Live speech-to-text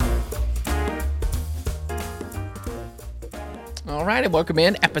All right, and welcome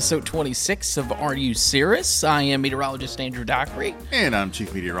in episode 26 of Are You Serious? I am meteorologist Andrew Dockery. And I'm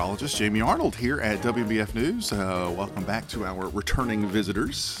Chief Meteorologist Jamie Arnold here at WMBF News. Welcome back to our returning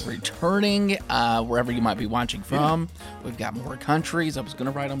visitors. Returning wherever you might be watching from. Yeah. We've got more countries. I was going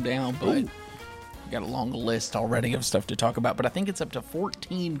to write them down, but we got a long list already of stuff to talk about. But I think it's up to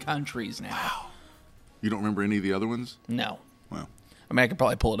 14 countries now. Wow. You don't remember any of the other ones? No. Wow. I mean, I could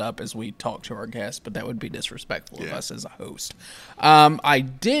probably pull it up as we talk to our guests, but that would be disrespectful of us as a host. I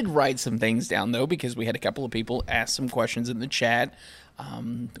did write some things down, though, because we had a couple of people ask some questions in the chat.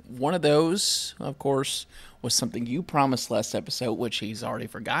 One of those, of course, was something you promised last episode, which he's already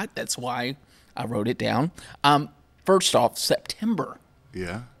forgot. That's why I wrote it down. First off, September.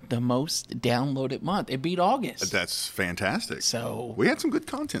 Yeah. The most downloaded month. It beat August. That's fantastic. So we had some good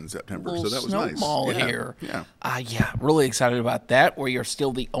content in September, so that was nice. Snowball here. Yeah. Really excited about that. We are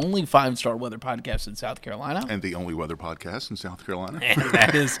still the only 5-star weather podcast in South Carolina. And the only weather podcast in South Carolina. And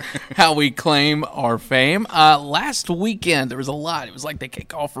that is how we claim our fame. Last weekend, there was a lot. It was like the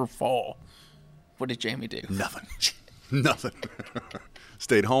kickoff for fall. What did Jamie do? Nothing.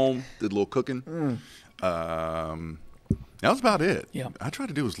 Stayed home, did a little cooking. That was about it. Yeah. I try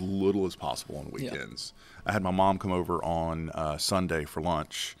to do as little as possible on weekends. Yeah. I had my mom come over on Sunday for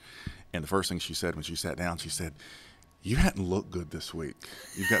lunch, and the first thing she said when she sat down, she said, "You hadn't looked good this week.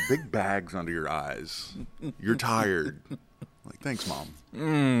 You've got big bags under your eyes. You're tired." I'm like, thanks,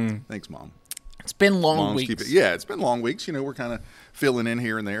 Mom. Thanks, Mom. It's been long weeks. It's been long weeks. You know, we're kind of filling in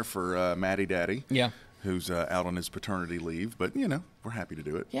here and there for Maddie Daddy. Yeah. Who's out on his paternity leave, but, you know, we're happy to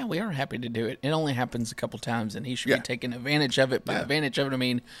do it. Yeah, we are happy to do it. It only happens a couple times, and he should be taking advantage of it. By advantage of it, I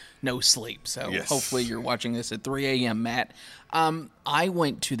mean no sleep. So hopefully you're watching this at 3 a.m., Matt. I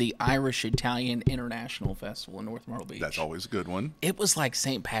went to the Irish-Italian International Festival in North Myrtle Beach. That's always a good one. It was like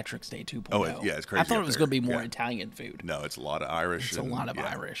St. Patrick's Day 2.0. Oh, yeah, it's crazy. I thought it was going to be more Italian food. No, it's a lot of Irish. It's a lot of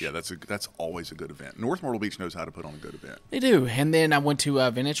Irish. Yeah, that's always a good event. North Myrtle Beach knows how to put on a good event. They do. And then I went to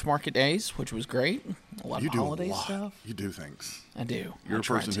Vintage Market Days, which was great. A lot of holiday stuff. You do things. I do. You're a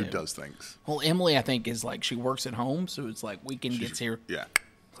person who does things. Well, Emily, I think, is like she works at home, so it's like weekend gets here. Yeah.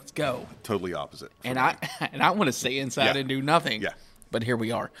 Let's go. Totally opposite. And I want to stay inside and do nothing. Yeah. But here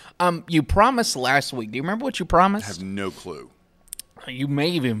we are. You promised last week. Do you remember what you promised? I have no clue. You may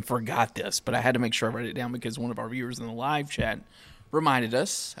even forgot this, but I had to make sure I wrote it down because one of our viewers in the live chat reminded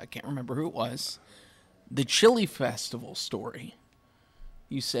us. I can't remember who it was. The Chili Festival story.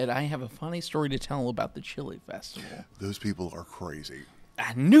 You said, I have a funny story to tell about the Chili Festival. Those people are crazy.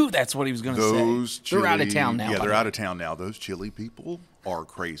 I knew that's what he was going to say. They're out of town now. Yeah, they're out of town now. Those chili people are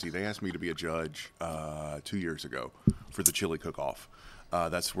crazy. They asked me to be a judge 2 years ago for the chili cook-off.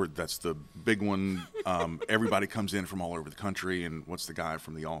 That's the big one. Everybody comes in from all over the country. And what's the guy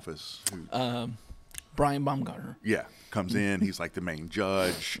from The Office? Brian Baumgartner. Yeah, comes in. He's like the main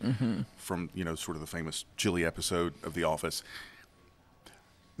judge from, sort of the famous chili episode of The Office.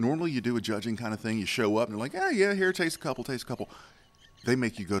 Normally you do a judging kind of thing. You show up and they're like, here, taste a couple. They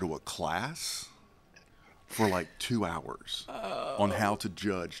make you go to a class for like 2 hours on how to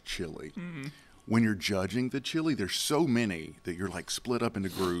judge chili. When you're judging the chili, there's so many that you're like split up into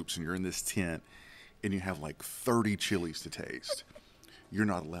groups and you're in this tent and you have like 30 chilies to taste. You're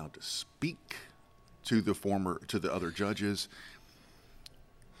not allowed to speak to the other judges.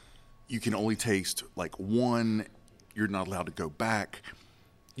 You can only taste like one. You're not allowed to go back.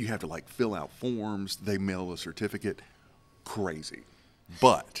 You have to like fill out forms. They mail a certificate. Crazy,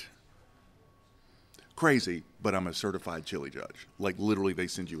 but I'm a certified chili judge. Like literally, they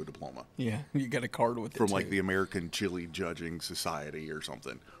send you a diploma. Yeah, you got a card with it from like the American Chili Judging Society or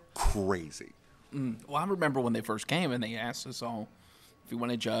something. Crazy. Well, I remember when they first came and they asked us all, if you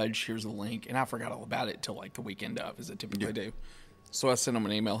want to judge, here's the link. And I forgot all about it till like the weekend of, as I typically do. So I sent them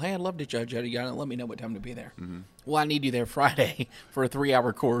an email. Hey, I'd love to judge. Let me know what time to be there. Well, I need you there Friday for a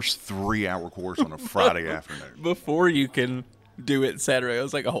 3-hour course. 3-hour course on a Friday afternoon. Before you can do it Saturday. I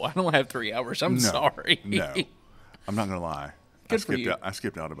was like, I don't have 3 hours. I'm sorry. No. I'm not going to lie. I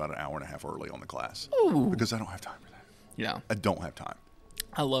skipped out about an hour and a half early on the class. Ooh. Because I don't have time for that. Yeah. I don't have time.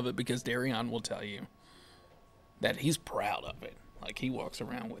 I love it because Darion will tell you that he's proud of it. Like, he walks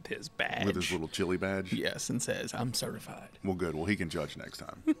around with his badge. With his little chili badge? Yes, and says, I'm certified. Well, good. Well, he can judge next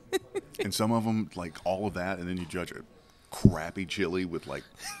time. And some of them, like, all of that, and then you judge a crappy chili with, like,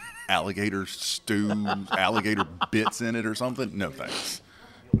 alligator stew, alligator bits in it or something. No, thanks.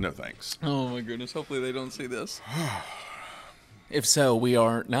 No, thanks. Oh, my goodness. Hopefully they don't see this. If so, we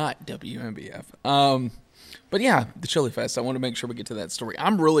are not WMBF. But, yeah, the Chili Fest. I want to make sure we get to that story.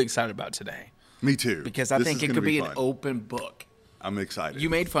 I'm really excited about today. Me too. Because I think it could be an open book. I'm excited. You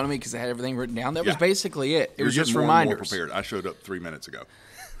made fun of me because I had everything written down. That was Yeah. basically it. It was just You're more and more reminders. prepared. I showed up 3 minutes ago.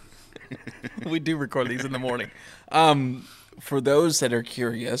 We do record these in the morning. For those that are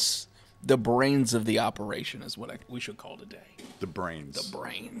curious, the brains of the operation is what we should call today. The brains. The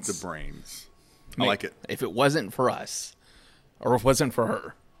brains. The brains. I like it. If it wasn't for us, or if it wasn't for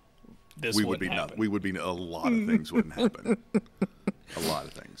her, this We wouldn't would be happen. we would be a lot of things wouldn't happen. A lot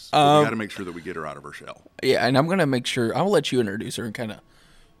of things. But we got to make sure that we get her out of her shell. Yeah, and I'm going to make sure, I'll let you introduce her and kind of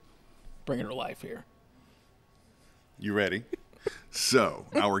bring her to life here. You ready? So,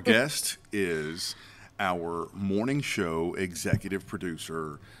 our guest is our morning show executive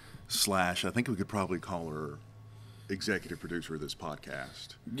producer / I think we could probably call her executive producer of this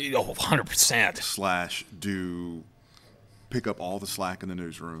podcast Oh, 100%. / pick up all the slack in the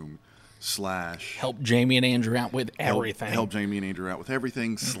newsroom / Help Jamie and Andrew out with everything. help Jamie and Andrew out with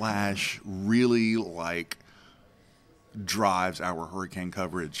everything / really like drives our hurricane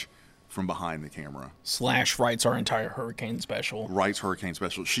coverage from behind the camera. / writes our entire hurricane special. Writes hurricane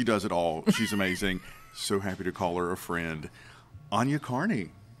special. She does it all. She's amazing. So happy to call her a friend. Anya Carney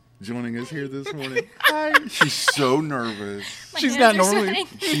joining us here this morning. Hi. She's so nervous. She's not hands are normally.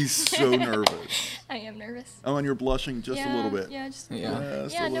 sweating. She's so nervous. I am nervous. Oh, and you're blushing just a little bit. Yeah, just Yeah.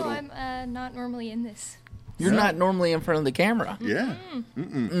 Just yeah. a No, little. I'm not normally in this. You're not normally in front of the camera. Yeah.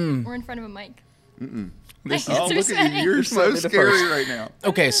 We're in front of a mic. This Oh, Hands are look at you. sweating. You're might so be the scary first. right now.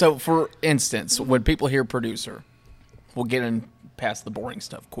 Okay, so for instance, when people hear producer, we'll get in past the boring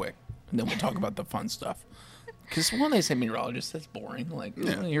stuff quick, and then we'll talk about the fun stuff. Because when they say meteorologist, that's boring. Like,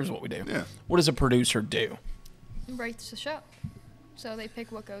 Yeah. here's what we do. Yeah. What does a producer do? Writes the show. So they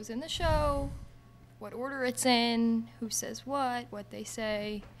pick what goes in the show, what order it's in, who says what they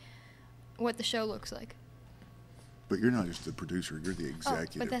say, what the show looks like. But you're not just the producer. You're the Oh,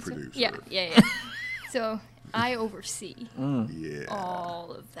 executive producer. Yeah. So I oversee Yeah.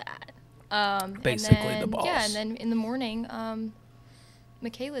 all of that. Basically and then, the boss. Yeah, and then in the morning,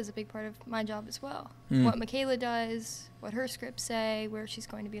 Michaela is a big part of my job as well. Hmm. What Michaela does, what her scripts say, where she's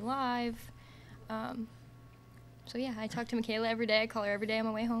going to be live. So yeah, I talk to Michaela every day. I call her every day on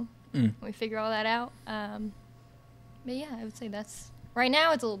my way home. We figure all that out. But yeah, I would say that's right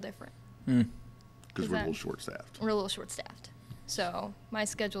now. It's a little different. Because we're a that- little short-staffed. We're a little short-staffed. So my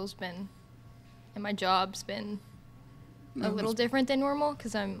schedule's been, and my job's been a little different than normal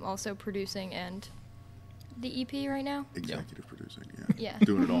because I'm also producing and the EP right now. Executive producing, Yeah.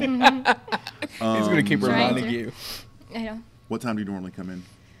 Doing it all. He's going to keep Trying reminding to. you. I know. What time do you normally come in?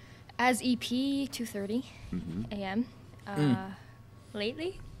 As EP, 2:30 a.m.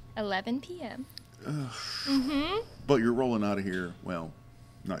 Lately, 11 p.m. But you're rolling out of here. Well,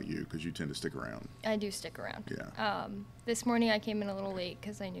 not you, because you tend to stick around. I do stick around. Yeah. This morning I came in a little late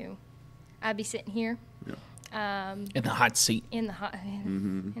because I knew I'd be sitting here Yeah. In the hot seat. in the hot.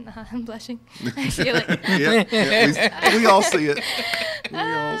 In the hot. I'm blushing. I feel it. Yeah, we all see it. We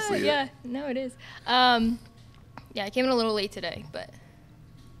all see it. Yeah, no, it is. Yeah, I came in a little late today, but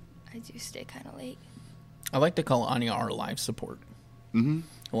I do stay kind of late. I like to call Anya our life support.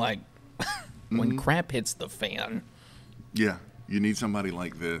 Like, when crap hits the fan Yeah. You need somebody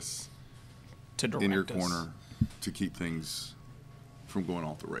like this to direct in your us. corner to keep things from going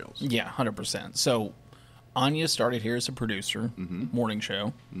off the rails. Yeah, 100%. So, Anya started here as a producer, morning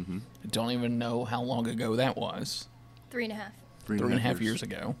show. I don't even know how long ago that was. 3.5. 3.5 years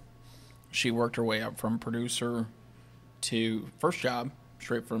ago. She worked her way up from producer to first job,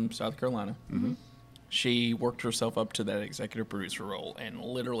 straight from South Carolina. She worked herself up to that executive producer role, and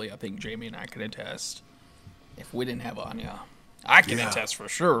literally, I think Jamie and I could attest, if we didn't have Anya, I can Yeah. attest for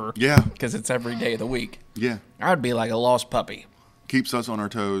sure. Yeah. Because it's every day of the week. Yeah. I'd be like a lost puppy. Keeps us on our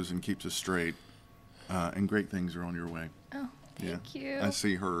toes and keeps us straight. And great things are on your way. Oh, Yeah. thank you. I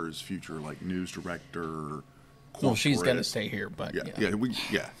see her as future like news director. Well, she's got to corporate. stay here, but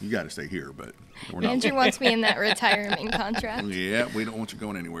Yeah, you got to stay here, but we're not. Andrew wants me in that retirement contract. Yeah, we don't want you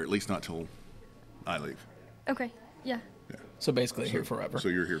going anywhere. At least not till I leave. Okay, yeah. Yeah. So basically, here forever. So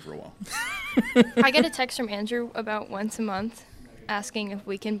you're here for a while. I get a text from Andrew about once a month asking if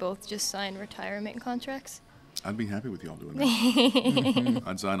we can both just sign retirement contracts. I'd be happy with y'all doing that.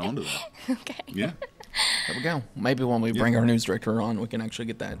 I'd sign on to that. Okay. Yeah. There we go. Maybe when we bring our news director on, we can actually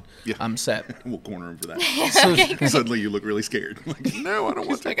get that Yeah. set. We'll corner him for that. Suddenly you look really scared. Like, no, I don't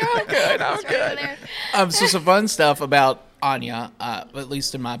want to. I'm good. I'm It's right over there. So some fun stuff about Anya, at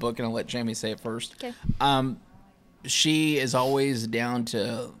least in my book, and I'll let Jamie say it first. Okay. She is always down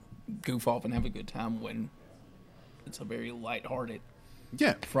to goof off and have a good time when it's a very lighthearted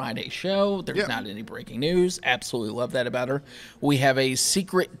Friday show. There's Yeah. not any breaking news. Absolutely love that about her. We have a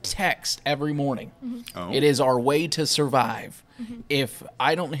secret text every morning. Oh. It is our way to survive. If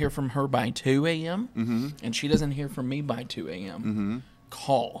I don't hear from her by 2 a.m. And she doesn't hear from me by 2 a.m.,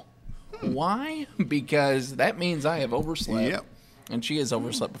 call. Why? Because that means I have overslept. Yep. And she has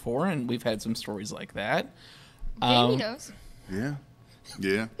overslept before, and we've had some stories like that. Jamie knows. Yeah.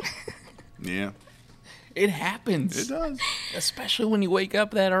 Yeah. Yeah. It happens. It does. Especially when you wake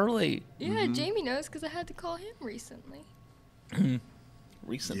up that early. Yeah, Jamie knows because I had to call him recently.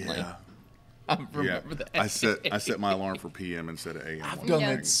 Recently. Yeah. I remember that. I set my alarm for PM instead of AM. I've done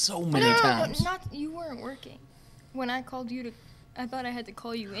Yeah. that so But many no, times. not you weren't working. When I called you to, I thought I had to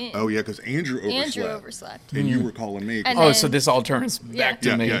call you in. Oh yeah, because Andrew overslept. Andrew overslept. And you were calling me. And Oh, then- so this all turns back to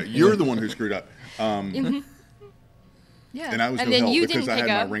yeah, me. yeah, you're the one who screwed up. Yeah. And I was and no then help you because didn't I pick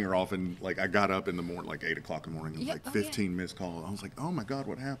had up. my ringer off, and like I got up in the morning, like 8 o'clock in the morning, and Yeah, like oh, yeah. 15 missed calls. I was like, oh my god,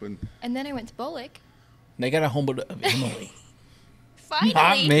 what happened? And then I went to Bullock. They got a hold of Emily. Finally.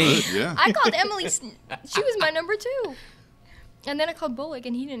 Not me. Yeah. I called Emily. She was my number 2. And then I called Bullock,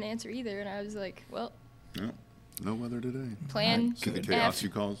 and he didn't answer either. And I was like, well, Yeah. No weather today. plan See the F. chaos you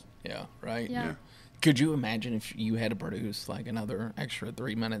caused? Yeah, right? Yeah. Yeah. Could you imagine if you had to produce like another extra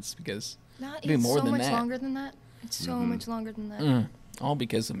 3 minutes? Because Not, it'd be it's more so than much that. longer than that. It's so much longer than that. All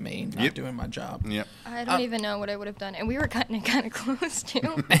because of me not Yep. doing my job. Yep. I don't even know what I would have done. And we were cutting it kind of close,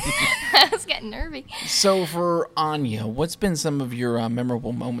 too. I was getting nervy. So for Anya, what's been some of your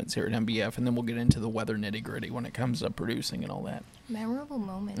memorable moments here at MBF? And then we'll get into the weather nitty gritty when it comes to producing and all that. Memorable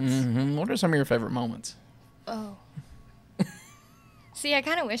moments. What are some of your favorite moments? Oh. See, I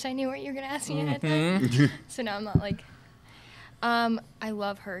kind of wish I knew what you were going to ask me ahead of time. So now I'm not like... I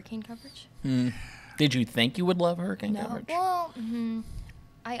love hurricane coverage. Did you think you would love hurricane No. coverage? Well,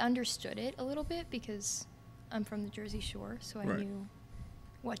 I understood it a little bit because I'm from the Jersey Shore, so I Right. knew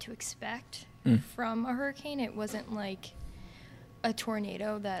what to expect from a hurricane. It wasn't like a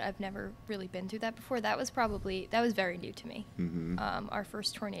tornado that I've never really been through that before. That was very new to me. Our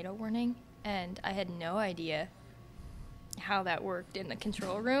first tornado warning, and I had no idea how that worked in the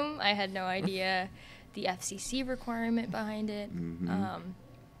control room. I had no idea the FCC requirement behind it.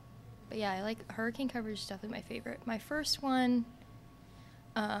 But yeah, I like hurricane coverage. Is definitely my favorite. My first one,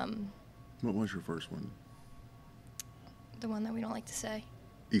 What was your first one? the one that we don't like to say.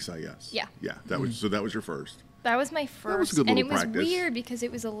 East-IS. Yeah. Yeah. That was so. That was your first. That was my was a first, good and it little was practice. weird because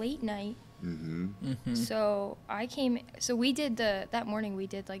it was a late night. So I came. So we did that morning. We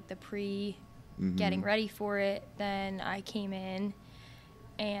did like the getting ready for it. Then I came in,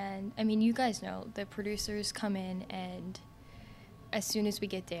 and I mean, you guys know the producers come in, and as soon as we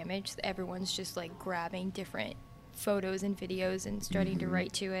get damaged, everyone's just like grabbing different photos and videos and starting to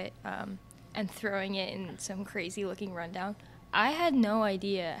write to it, and throwing it in some crazy looking rundown. I had no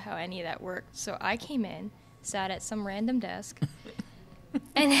idea how any of that worked, so I came in, sat at some random desk,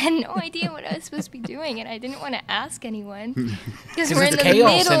 and had no idea what I was supposed to be doing, and I didn't want to ask anyone because we're in it's the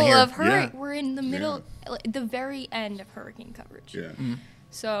chaos in middle here. of Yeah. we're in the middle, like, the very end of hurricane coverage. Yeah.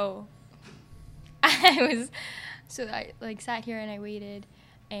 So I like sat here and I waited,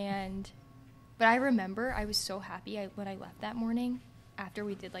 but I remember I was so happy when I left that morning after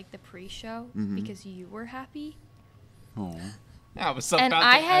we did like the pre-show because you were happy. Oh. I was And about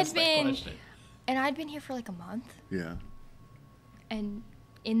I to had ask that been- question. And I'd been here for like a month Yeah. and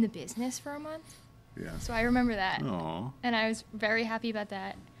in the business for a month. Yeah. So I remember that. Oh. And I was very happy about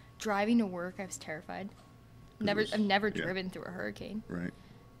that. Driving to work, I was terrified. was- I've never yeah. driven through a hurricane. Right.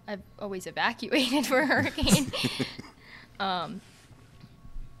 I've always evacuated for a hurricane.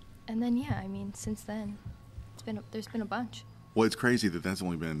 And then yeah, I mean, since then, there's been a bunch. Well, it's crazy that that's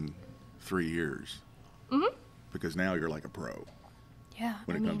only been 3 years. Because now you're like a pro Yeah.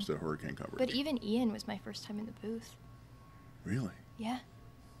 when I it mean, comes to hurricane coverage. But even Ian was my first time in the booth. Really? Yeah.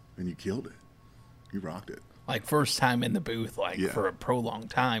 And you killed it. You rocked it. Like first time in the booth, like Yeah. for a prolonged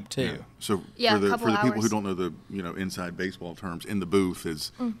time too. So Yeah, for a the couple people who hours. don't know the inside baseball terms, in the booth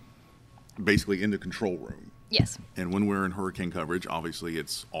is basically in the control room. Yes. And when we're in hurricane coverage, obviously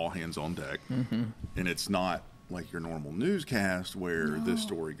it's all hands on deck, and it's not like your normal newscast where this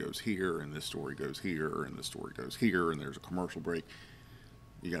story goes here and this story goes here and this story goes here and there's a commercial break.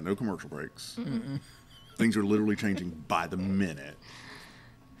 You got no commercial breaks. Things are literally changing by the minute.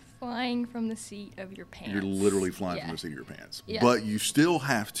 Flying from the seat of your pants. You're literally flying Yeah. from the seat of your pants. Yeah. But you still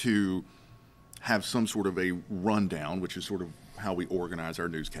have to have some sort of a rundown, which is sort of how we organize our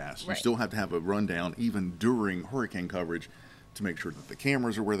newscasts. You Right. still have to have a rundown even during hurricane coverage to make sure that the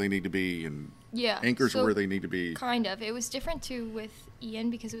cameras are where they need to be and Yeah. anchors are so where they need to be. Kind of. It was different too with Ian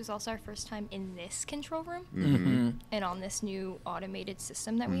because it was also our first time in this control room and on this new automated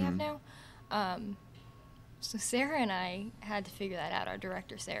system that we have now. So Sarah and I had to figure that out, our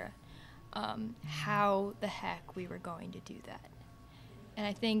director Sarah, how the heck we were going to do that. And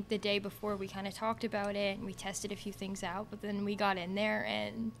I think the day before we kind of talked about it and we tested a few things out, but then we got in there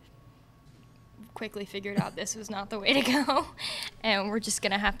and quickly figured out this was not the way to go. And we're just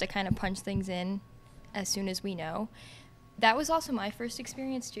going to have to kind of punch things in as soon as we know. That was also my first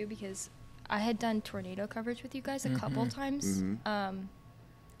experience too, because I had done tornado coverage with you guys a couple times.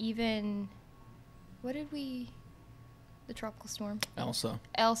 Even, the tropical storm? Elsa.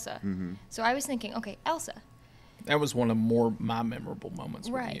 So I was thinking, okay, Elsa. That was one of my memorable moments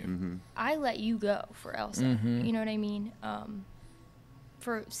with you. I let you go for Elsa. You know what I mean?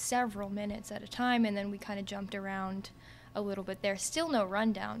 For several minutes at a time, and then we kind of jumped around a little bit there. Still no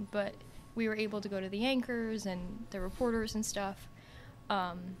rundown, but we were able to go to the anchors and the reporters and stuff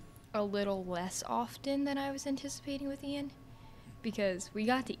a little less often than I was anticipating with Ian, because we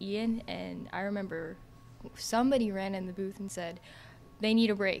got to Ian, and I remember somebody ran in the booth and said, they need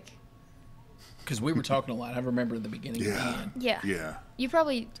a break. Because we were talking a lot. I remember in the beginning of Ian. Yeah. You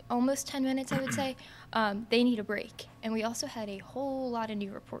probably almost 10 minutes, I would say. They need a break. And we also had a whole lot of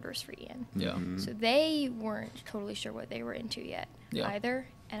new reporters for Ian. Yeah. So they weren't totally sure what they were into yet either.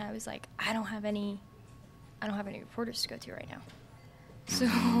 And I was like, I don't have any reporters to go to right now.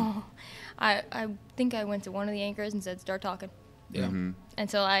 So I think I went to one of the anchors and said, start talking. Yeah.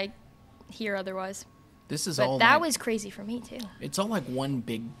 Until I hear otherwise. This is but all that like, was crazy for me too. It's all like one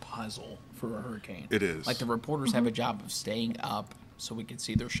big puzzle for a hurricane. It is. Like the reporters have a job of staying up so we can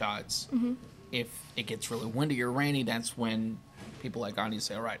see their shots. If it gets really windy or rainy, that's when people like Anya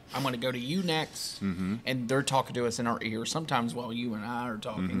say, all right, I'm going to go to you next. And they're talking to us in our ear sometimes while you and I are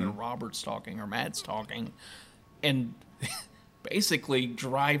talking or Robert's talking or Matt's talking. And basically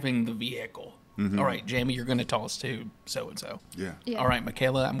driving the vehicle. All right, Jamie, you're going to toss to so-and-so. Yeah. All right,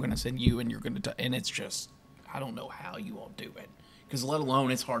 Michaela, I'm going to send you, and you're going to... And it's just, I don't know how you all do it. Because let alone,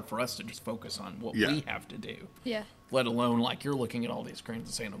 it's hard for us to just focus on what we have to do. Yeah. Let alone, like, you're looking at all these screens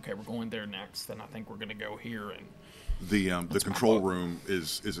and saying, okay, we're going there next, then I think we're going to go here. And the control room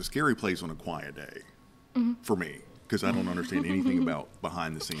is a scary place on a quiet day for me. Because I don't understand anything about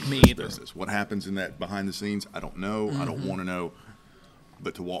behind-the-scenes business. What happens in that behind-the-scenes, I don't know. I don't want to know.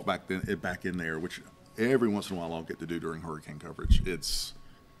 But to walk back in there, which every once in a while I'll get to do during hurricane coverage, it's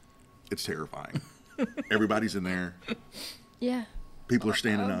terrifying. Everybody's in there. Yeah. People are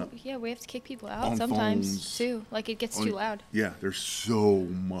standing up. Yeah, we have to kick people out on sometimes phones, too. Like it gets too loud. Yeah, there's so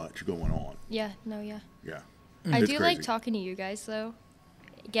much going on. Yeah. Yeah. I It's do crazy. like talking to you guys though,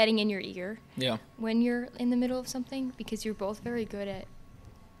 getting in your ear. Yeah. When you're in the middle of something, because you're both very good at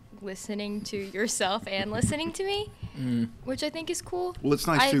listening to yourself and listening to me, which I think is cool. Well, it's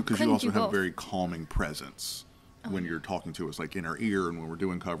nice too because you couldn't also do have a both. very calming presence when you're talking to us, like in our ear, and when we're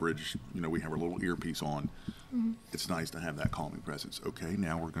doing coverage. You know, we have our little earpiece on. It's nice to have that calming presence. Okay,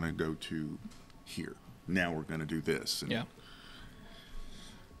 now we're going to go to here. Now we're going to do this. And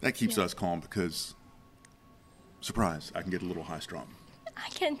that keeps us calm because, surprise, I can get a little high strung. I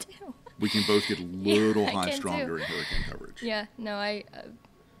can too. We can both get a little I high can strung too. during hurricane coverage. Yeah, no, I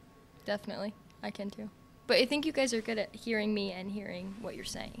definitely, I can too. But I think you guys are good at hearing me and hearing what you're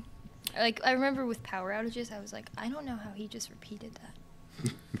saying. Like, I remember with power outages, I was like, I don't know how he just repeated that.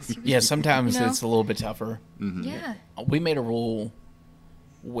 Yeah, sometimes You know? it's a little bit tougher. Yeah. We made a rule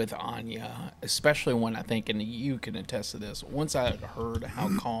with Anya, especially when I think, and you can attest to this, once I heard how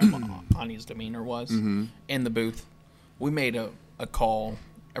calm Anya's demeanor was in the booth, we made a call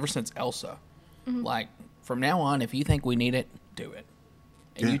ever since Elsa. Like, from now on, if you think we need it, do it.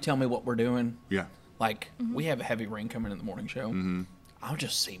 And you tell me what we're doing. Yeah. Like, we have a heavy rain coming in the morning show. I'll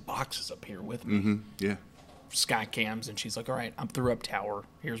just see boxes up here with me. Yeah. Sky cams, and she's like, all right, I'm through up tower.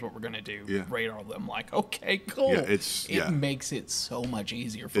 Here's what we're going to do. Yeah. Radar them. Like, okay, cool. Yeah, it makes it so much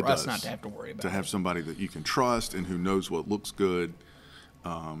easier for It us does. not to have to worry about to have somebody that you can trust and who knows what looks good,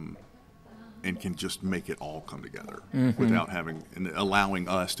 and can just make it all come together without having and allowing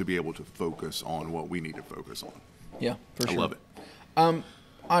us to be able to focus on what we need to focus on. Yeah, for sure. I love it.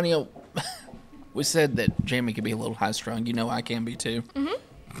 Anya, we said that Jamie could be a little high strung. You know I can be too.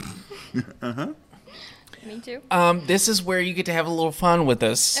 Me too. This is where you get to have a little fun with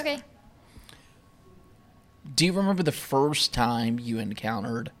us. Okay. Do you remember the first time you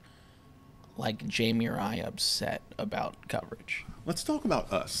encountered, like, Jamie or I upset about coverage? Let's talk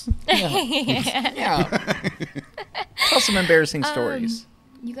about us. Yeah. Tell some embarrassing stories.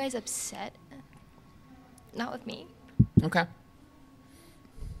 You guys upset? Not with me. Okay.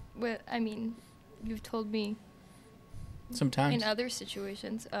 I mean, you've told me Sometimes. in other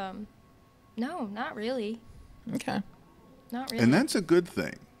situations. No, not really. Okay. Not really. And that's a good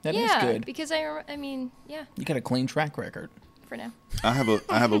thing. That is good. Because I mean, yeah, You got a clean track record. for now. I have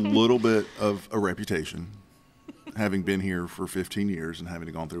a little bit of a reputation, having been here for 15 years and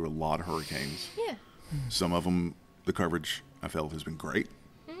having gone through a lot of hurricanes. Yeah. Some of them, the coverage I felt has been great.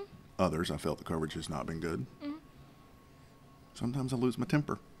 Others, I felt the coverage has not been good. Sometimes I lose my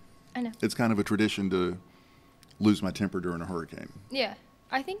temper. I know. It's kind of a tradition to lose my temper during a hurricane. Yeah.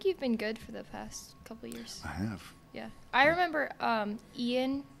 I think you've been good for the past couple of years. I have. Yeah. I remember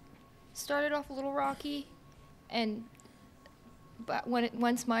Ian started off a little rocky, but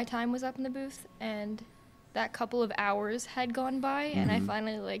once my time was up in the booth and that couple of hours had gone by and I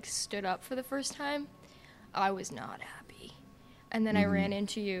finally stood up for the first time, I was not happy. And then I ran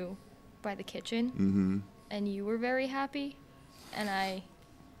into you by the kitchen and you were very happy and I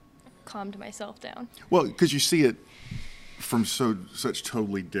calmed myself down. Well, because you see it from such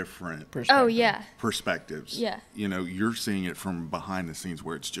totally different Oh, yeah. perspectives. Yeah. You know, you're seeing it from behind the scenes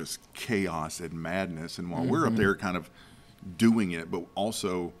where it's just chaos and madness. And while we're up there kind of doing it, but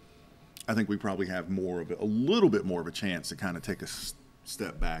also I think we probably have a little bit more of a chance to kind of take a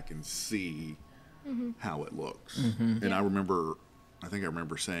step back and see how it looks. And I think I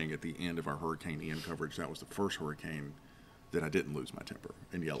remember saying at the end of our Hurricane Ian coverage, that was the first hurricane that I didn't lose my temper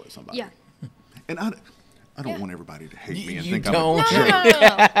and yell at somebody. Yeah. And I don't want everybody to hate me and You think don't. I'm a jerk.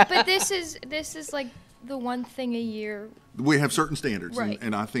 No. But this is like the one thing a year. We have certain standards, Right.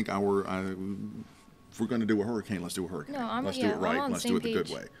 and I think if we're going to do a hurricane, let's do a hurricane. No, Let's do it right. I'm on the Let's same do it the good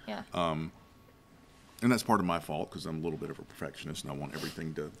page. way. Yeah. And that's part of my fault because I'm a little bit of a perfectionist and I want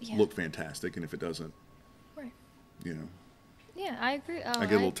everything to look fantastic. And if it doesn't, Right. you know, Yeah, I agree. I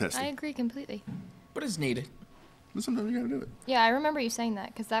get a little testy. I agree completely. But it's needed. then sometimes you got to do it. Yeah, I remember you saying that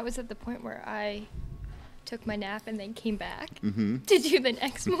because that was at the point where I took my nap and then came back to do the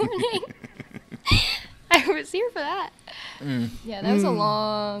next morning. I was here for that. Yeah, that was a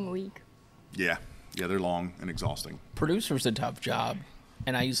long week. Yeah, they're long and exhausting. Producer's a tough job.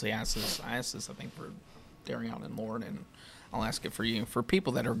 And I usually ask this, I think, for Darion and Lauren, and I'll ask it for you. For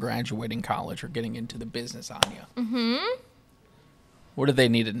people that are graduating college or getting into the business, Anya, what do they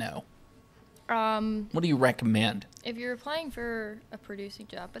need to know? What do you recommend? If you're applying for a producing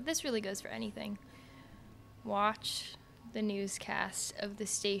job, but this really goes for anything, watch the newscast of the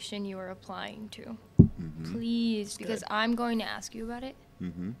station you are applying to. Please, because I'm going to ask you about it.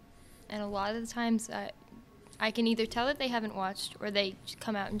 And a lot of the times I can either tell that they haven't watched or they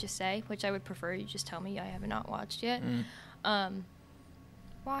come out and just say, which I would prefer you just tell me I have not watched yet.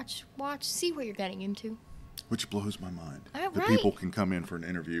 Watch, see what you're getting into. Which blows my mind. Right. That people can come in for an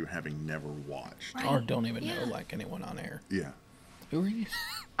interview having never watched. Right. Or don't even Yeah. know, anyone on air. Yeah. Who are you?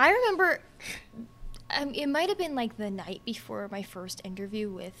 I remember it might have been the night before my first interview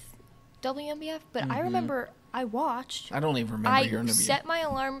with WMBF, but I remember I watched. I don't even remember your I interview. set my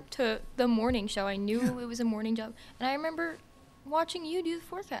alarm to the morning show. I knew it was a morning job, and I remember watching you do the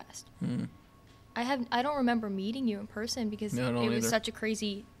forecast. I don't remember meeting you in person because No, I don't it was either. such a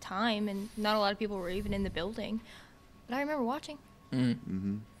crazy time, and not a lot of people were even in the building. But I remember watching.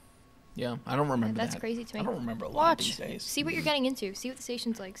 Yeah, I don't remember That's that. crazy to me. I don't remember a lot Watch, these days. see what you're getting into. See what the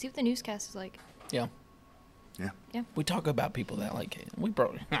station's like. See what the newscast is like. Yeah. Yeah. We talk about people that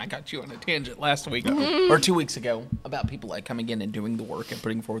I got you on a tangent last week or 2 weeks ago about people coming in and doing the work and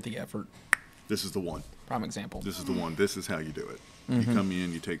putting forth the effort. This is the one. Prime example. This is the one. This is how you do it. You come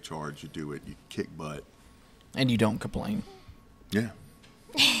in, you take charge, you do it, you kick butt. And you don't complain. Yeah.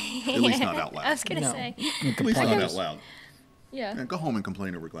 At least not out loud. I was gonna No. say. You At least complain. not out loud. Yeah. And go home and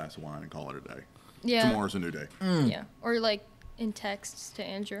complain over a glass of wine and call it a day. Yeah. Tomorrow's a new day. Yeah. Or in texts to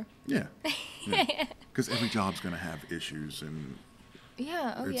Andrew. Yeah. Because every job's going to have issues, and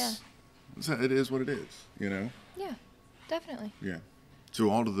Yeah. Oh yeah. it is what it is, Yeah. Definitely. Yeah. To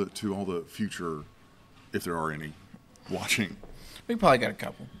all the future, if there are any, watching We probably got a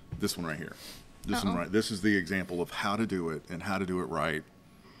couple. this one right here. This is the example of how to do it and how to do it right,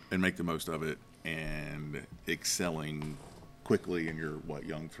 and make the most of it, and excelling quickly in your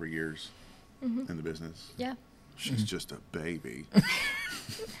young 3 years in the business. Yeah. She's just a baby.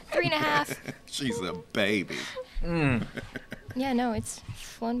 3.5. She's a baby. Yeah. No, it's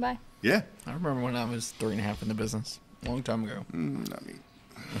flown by. Yeah. I remember when I was 3.5 in the business. A long time ago. Not me.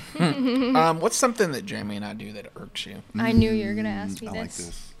 What's something that Jamie and I do that irks you? I knew you were gonna ask me I this. like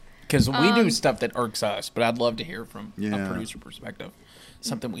this. Because we do stuff that irks us, but I'd love to hear from a Yeah. producer perspective.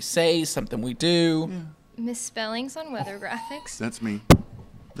 Something we say, something we do. Misspellings on weather graphics. That's me.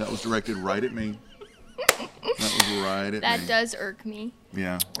 That was directed right at me. That was right at That me. does irk me.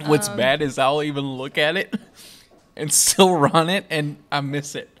 Yeah. What's bad is I'll even look at it and still run it, and I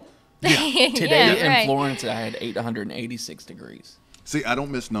miss it. Today Yeah, right. in Florence, I had 886 degrees. See, I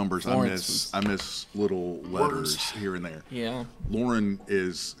don't miss numbers. Florence I miss little letters here and there. Yeah. Lauren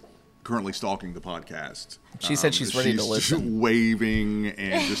is currently stalking the podcast. She said she's ready to listen. She's waving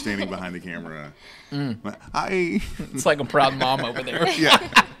and just standing behind the camera. Hi. It's like a proud mom over there. Yeah.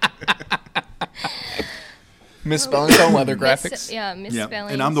 Misspellings on leather graphics. Yeah, Yeah.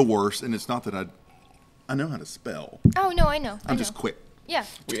 misspellings. And I'm the worst, and it's not that I know how to spell. Oh, no, I know. I'm just quick. Yeah.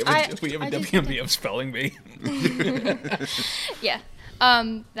 We have a I just- WMBF spelling bee. Yeah.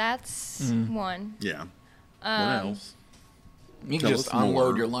 That's one. Yeah. What else? You can Tell just us more.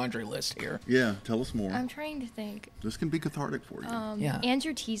 unload your laundry list here. Yeah, tell us more. I'm trying to think. This can be cathartic for you. Yeah.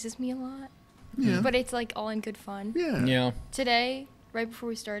 Andrew teases me a lot, yeah. but it's like all in good fun. Yeah. Yeah. Today, right before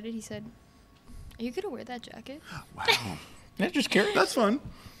we started, he said, "Are you gonna wear that jacket?" Wow. Yeah, just curious. That's fun.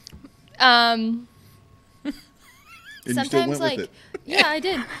 And you still Sometimes, went like, with it. yeah, I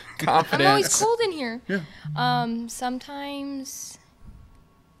did. Confidence. I'm always cold in here. Yeah. Sometimes,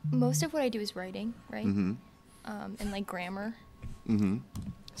 most of what I do is writing, right? Mm-hmm. And like grammar. Mm-hmm.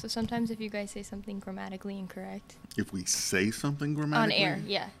 So sometimes, if you guys say something grammatically incorrect If we say something on grammatically. air,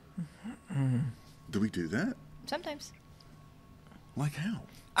 yeah, Do we do that? sometimes. Like how?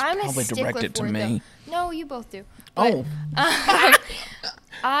 I'm a probably stickler directed to for it, me. though. No, you both do. But Oh.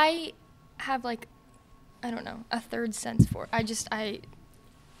 I have like, I don't know, a third sense for it.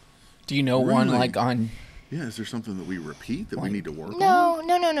 Do you know one Really? like on? Yeah, is there something that we repeat that we Like- need to work on?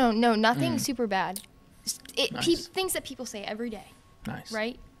 No, nothing super bad. Nice. Things that people say every day, Nice.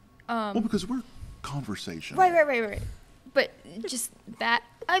 right? Well, because we're conversation. Right. But just that.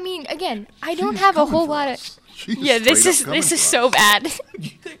 I mean, again, I don't have a whole lot of. Yeah, this is so bad. You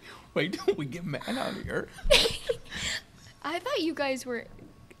think, wait, don't we get mad out here? I thought you guys were.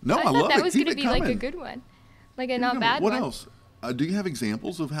 No, I thought love that it. was Keep gonna it be like a coming. good one, like a Keep it not coming. bad What one. else? Do you have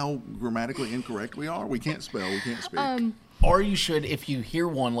examples of how grammatically incorrect we are? We can't spell. We can't speak. Or you should, if you hear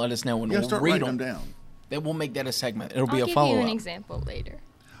one, let us know and yeah, we'll start read writing them. them down. Then we'll make that a segment. It'll be I'll a give you follow an up. example later.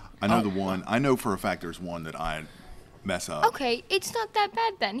 I know the one. I know for a fact there's one that I mess up. Okay, it's not that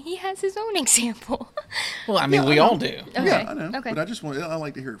bad then. He has his own example. Well, I mean, Yeah, we I know. all do. Okay. Yeah, I know. Okay. But I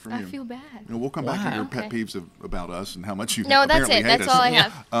like to hear it from I you. feel bad. You know, we'll come back to Why? your pet Okay. peeves about us and how much you No, that's apparently it. hate That's us. all I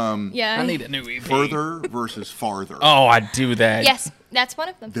have. Yeah. I need a new EP. Further versus farther. Oh, I do that. Yes, that's one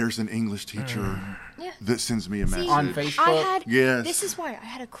of them. There's an English teacher Yeah. that sends me a message. On Facebook? I had. Yes. This is why I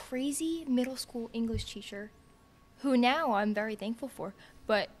had a crazy middle school English teacher, who now I'm very thankful for.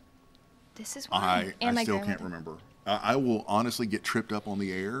 But this is why. I still can't remember. I will honestly get tripped up on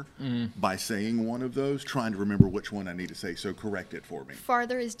the air by saying one of those, trying to remember which one I need to say. So correct it for me.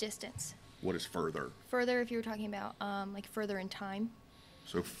 Farther is distance. What is further? Further, if you were talking about like further in time.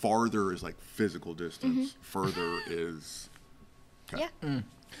 So farther is like physical distance. Further is. Okay. Yeah.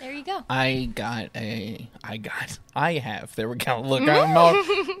 There you go. I have. There we go. Look, I'm all,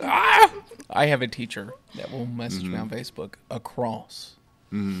 I have a teacher that will message me on Facebook across.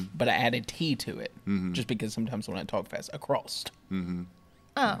 But I added T to it just because sometimes when I talk fast, across.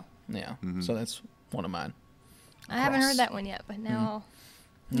 Oh, Yeah. So that's one of mine. I haven't heard that one yet, but now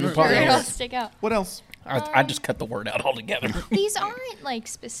You're I'll fine. stick out. What else? I just cut the word out altogether. These aren't like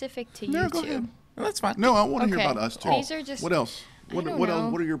specific to No, you go two. ahead. That's fine. No, I want to hear Okay. about us too. These are just- What else? What don't else? know.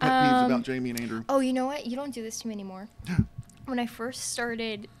 What are your pet peeves about Jamie and Andrew? Oh, you know what? You don't do this to me anymore. When I first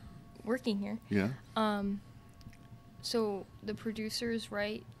started working here, Yeah. so the producers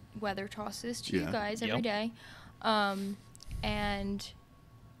write weather tosses to you Yeah. guys every Yep. day. And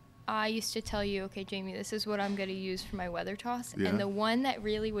I used to tell you, okay, Jamie, this is what I'm going to use for my weather toss. Yeah. And the one that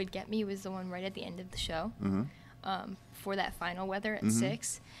really would get me was the one right at the end of the show Uh-huh. for that final weather at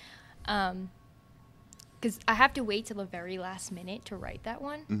 6. Because I have to wait till the very last minute to write that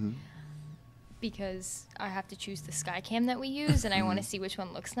one. Because I have to choose the sky cam that we use, and I want to see which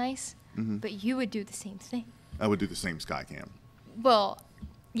one looks nice. But you would do the same thing. I would do the same sky cam. Well,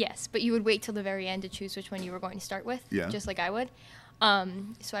 yes, but you would wait till the very end to choose which one you were going to start with, Yeah. just like I would.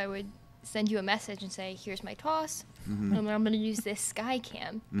 So I would send you a message and say, here's my toss, and I'm going to use this sky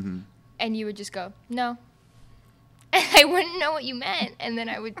cam. And you would just go, no. And I wouldn't know what you meant, and then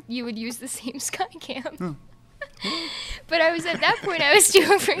you would use the same sky cam. But I was at that point, I was too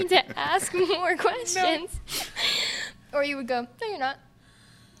afraid to ask more questions. Or you would go, no, you're not.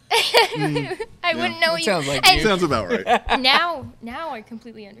 I wouldn't know what you sounds like and you. Sounds about right. now I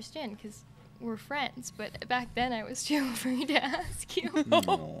completely understand because we're friends. But back then I was too afraid to ask you.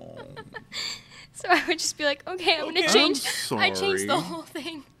 Aw. So I would just be like, okay, I'm gonna Okay, change. I'm I changed the sorry. whole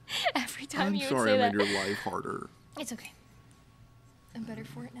thing. every time I'm you would sorry say I that. made your life harder. It's okay. I'm better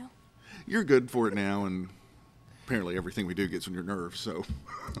for it now. You're good for it now, and apparently everything we do gets on your nerves, so.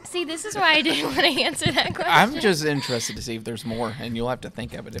 See, this is why I didn't want to answer that question. I'm just interested to see if there's more, and you'll have to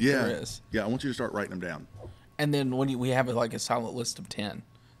think of it if Yeah. there is. Yeah, I want you to start writing them down. And then when we have like a solid list of 10.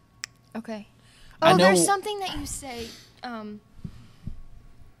 Okay. I Oh, know- there's something that you say.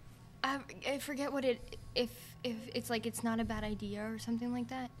 I forget what it. If it's like it's not a bad idea or something like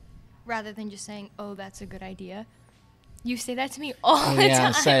that, rather than just saying, "Oh, that's a good idea." You say that to me all the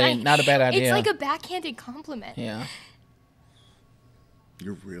yeah, time. say, not a bad idea. It's like a backhanded compliment. Yeah.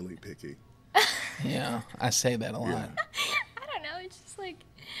 You're really picky. Yeah, I say that a lot. Yeah. I don't know. It's just like,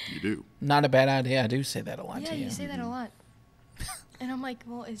 You do. Not a bad idea. I do say that a lot yeah, to you. you say that a lot, and I'm like,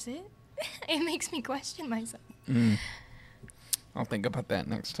 well, is it? It makes me question myself. I'll think about that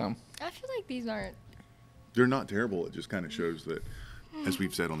next time. I feel like these aren't. They're not terrible. It just kind of shows that, as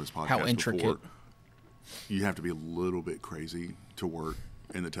we've said on this podcast How intricate. before, you have to be a little bit crazy to work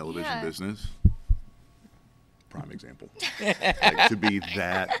in the television Yeah. business. Prime example. Like, to be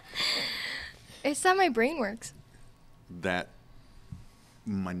that It's how my brain works.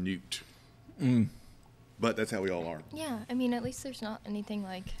 minute. But that's how we all are. Yeah, I mean, at least there's not anything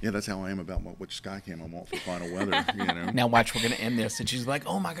like. Yeah, that's how I am about which sky cam I want for final weather. You know. Now watch, we're going to end this, and she's like,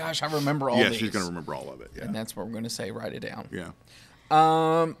 oh my gosh, I remember all Yeah, these. she's gonna remember all of it. Yeah. And that's what we're going to say. Write it down. Yeah.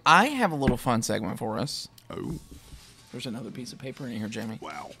 I have a little fun segment for us. Oh, There's another piece of paper in here, Jamie.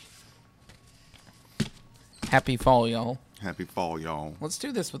 wow. Happy fall, y'all. Happy fall, y'all. Let's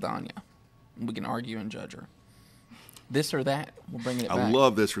do this with Anya. We can argue and judge her. This or that. We'll bring it back. I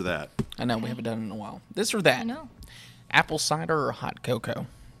love this or that. I know, we haven't done it in a while. This or that. I know. Apple cider or hot cocoa?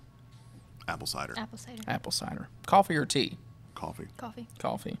 Apple cider. Apple cider. Apple cider. Coffee or tea? Coffee. Coffee.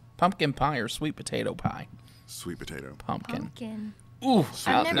 Coffee. Pumpkin pie or sweet potato pie? Sweet potato. Pumpkin. Pumpkin. Ooh,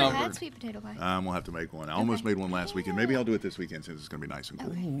 I've never outnumbered. had sweet potato pie. We'll have to make one. I almost made one last weekend. Maybe I'll do it this weekend since it's going to be nice and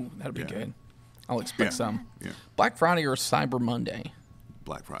cool. Ooh, that'd be Yeah. good. I'll expect Yeah. some. Yeah. Black Friday or Cyber Monday?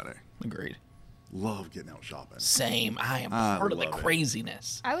 Black Friday. Agreed. Love getting out shopping. Same. I am I part of the love it.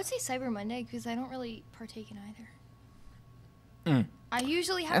 craziness. I would say Cyber Monday because I don't really partake in either. I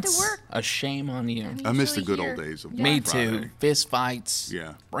usually have That's to work. a shame on you. I miss the usually good old here. days of Yeah. Me Black too. Friday. Fist fights.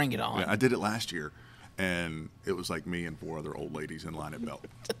 Yeah. Bring it on. Yeah, I did it last year, and it was like me and 4 other old ladies in line at Belk.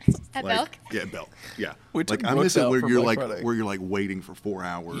 At Like, Belk? Yeah, Belk. Yeah. We took Like I Brooks miss it out where for you're Black like Friday. waiting for 4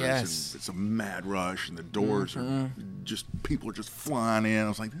 hours Yes. and it's a mad rush and the doors are just people are just flying in. I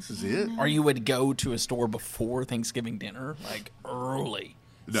was like, this is it. Or you would go to a store before Thanksgiving dinner, like early.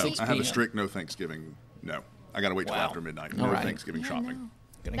 No, 6 I have a p.m. strict no Thanksgiving. No, I gotta wait till Wow. after midnight. All No right. Thanksgiving Yeah, shopping. no.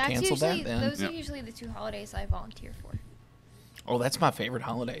 Gonna That's cancel usually, that then. Those Yeah. are usually the 2 holidays I volunteer for. Oh, that's my favorite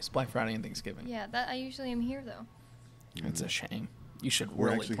holidays, Black Friday and Thanksgiving. Yeah, that I usually am here though. That's a shame. You should We're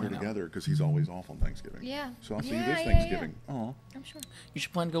really actually plan here out. together because he's always off on Thanksgiving. Yeah. So I'll see you Yeah, this yeah, yeah. Thanksgiving. Oh, I'm sure. You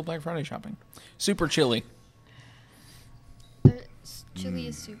should plan to go Black Friday shopping. Super chili. The chili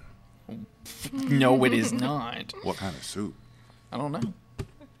is soup. No, it is not. what kind of soup? I don't know.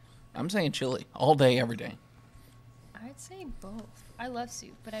 I'm saying chili all day, every day. I'd say both. I love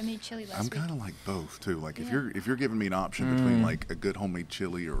soup, but I made chili last I'm week. kind of like both too. Like if Yeah. you're giving me an option between like a good homemade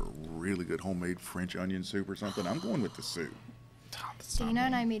chili or a really good homemade French onion soup or something, I'm going with the soup. Oh, that's not Dana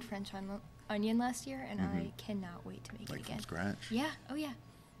and me. I made French onion last year, and I cannot wait to make Like it from again. scratch. Yeah. Oh yeah.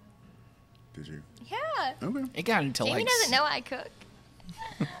 Did you? Yeah. Okay. It got into Jamie like doesn't know I cook.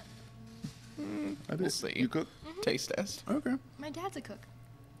 I did. We'll see. You cook? taste test. Okay. My dad's a cook.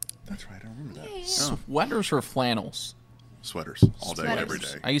 That's right. I remember that. Yeah, yeah. Oh. Sweaters or flannels? Sweaters all day, Sweaters. every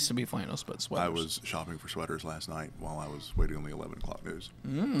day. I used to be flannels, but sweaters. I was shopping for sweaters last night while I was waiting on the 11 o'clock news.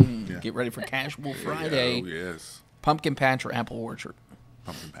 Yeah. Get ready for Casual Friday. Oh, yes. Pumpkin patch or apple orchard?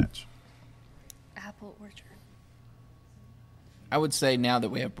 Pumpkin patch. Apple orchard. I would say now that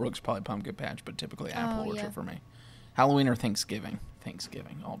we have Brooks, probably pumpkin patch, but typically apple Oh, orchard yeah. for me. Halloween or Thanksgiving?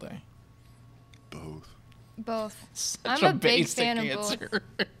 Thanksgiving all day. Both. Both. Such I'm a big basic fan of both. answer.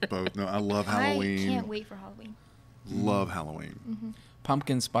 Both. No, I love I Halloween. can't wait for Halloween. Love Halloween.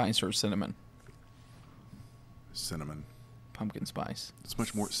 Pumpkin spice or cinnamon? Cinnamon. Pumpkin spice. It's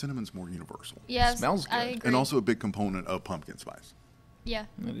much more. Cinnamon's more universal. Yes, Smells I good. agree. And also a big component of pumpkin spice. yeah.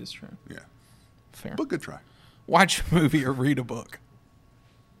 That is true. Yeah. Fair. But good try. Watch a movie or read a book?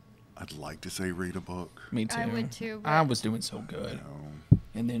 I'd like to say read a book. Me too. I would too, I but- was doing so good. No.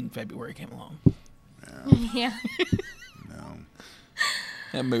 And then February came along. Yeah. No.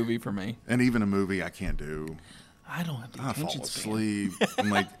 That movie for me. And even a movie I can't do. I don't have the I fall attention span. asleep. I'm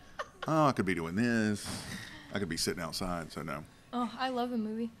like, oh, I could be doing this. I could be sitting outside. So no. Oh, I love a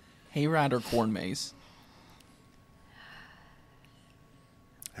movie. Hayride or corn maze?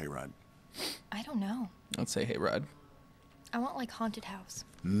 Hayride. I don't know. Let's say hayride. I want like haunted house.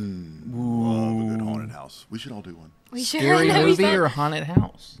 Love a good haunted house. We should all do one. We should. Scary I know we movie said- or haunted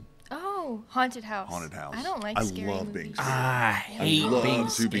house? Oh, haunted house. Haunted house. I don't like I scary love movies. being scared. I hate love being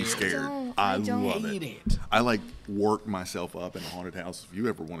to be scared. I don't love hate it. it. I like work myself up in a haunted house. If you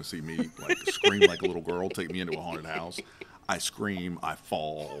ever want to see me like scream like a little girl, take me into a haunted house. I scream, I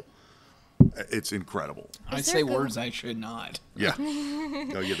fall. It's incredible. I Is there say a good words I should not. Yeah.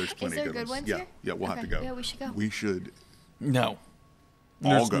 Oh yeah, there's plenty there of good good ones Yeah, here? yeah, we'll have to Okay. go. Yeah, we should go. We should No.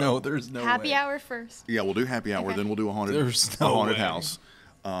 all go. There's no Happy way. hour first. Yeah, we'll do happy hour, Okay. then we'll do a haunted There's no way. house,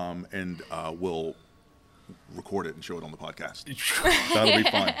 and we'll record it and show it on the podcast. That'll be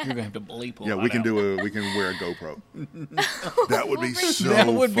fun. You're gonna have to bleep a Yeah, lot we can out. we can wear a GoPro. That would be so That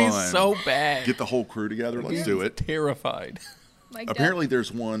would be fun. so bad. Get the whole crew together. Let's do it. Terrified. Like Apparently,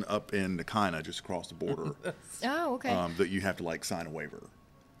 there's one up in Nakina, just across the border, Oh, okay. that you have to like sign a waiver.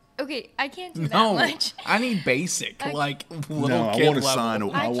 Okay, I can't do that No, much. I need basic, I- like little No, I kid want to level. sign.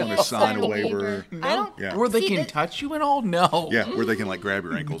 I want to can't sign a waiver. I don't. Yeah. Where they See, can that- touch you and all. No. Yeah, where they can like grab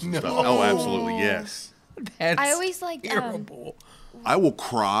your ankles and No. stuff. Oh, absolutely, yes. That's I always like terrible. I will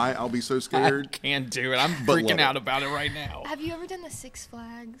cry. I'll be so I scared. can't do it. I'm But love freaking it. out about it right now. Have you ever done the Six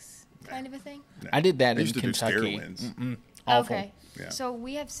Flags kind of a thing? I did that I in used to Kentucky. do Stairwinds. Awful. Okay. Yeah. So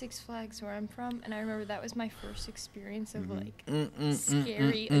we have Six Flags where I'm from, and I remember that was my first experience of like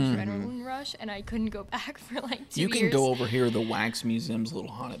scary adrenaline rush, and I couldn't go back for like 2 You years. can go over here to the Wax Museum's little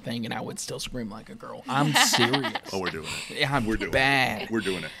haunted thing, and I would still scream like a girl. I'm serious. Oh, we're doing it. Yeah, I'm We're doing bad. it. We're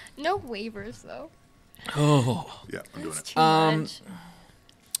doing it. No waivers though. Oh, Yeah, I'm doing That's it. too much.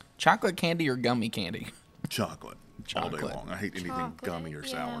 chocolate candy or gummy candy? Chocolate. All day Chocolate. long. I hate anything Chocolate, gummy or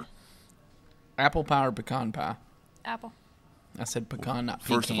yeah. sour. Apple pie or pecan pie? Apple. I said pecan, not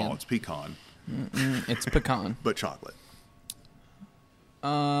pecan. First of all, it's pecan, It's pecan. but chocolate.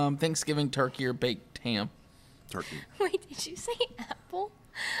 Thanksgiving turkey or baked ham? Turkey. Wait, did you say apple?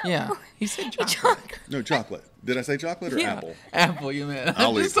 Yeah, he said chocolate. Chocolate. No, chocolate. Did I say chocolate or Yeah, apple? Apple, you meant.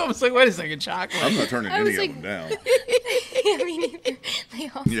 I'll I just leave. almost like, wait a second, chocolate. I'm not turning I any was of like- them down. I mean, either. They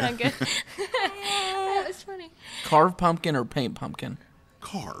all Yeah. sound good. That was funny. Carved pumpkin or paint pumpkin?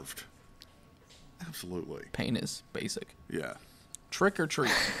 Carved. Absolutely. Paint is basic. Yeah. Trick or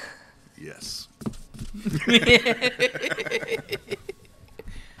treat? Yes.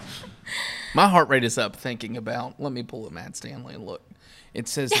 My heart rate is up thinking about. Let me pull up Matt Stanley and look. It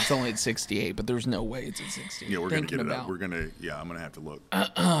says it's only at 68, but there's no way it's at 68. Yeah, we're gonna Thinking get it about up. I'm gonna have to look.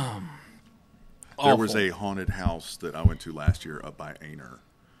 awful. There was a haunted house that I went to last year up by Aner,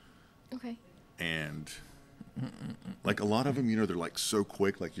 Okay. and like a lot of them, they're like so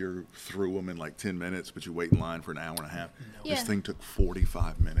quick, like you're through them in like 10 minutes, but you wait in line for an hour and a half. This Yeah. thing took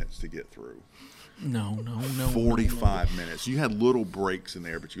 45 minutes to get through. No. 45 minutes. You had little breaks in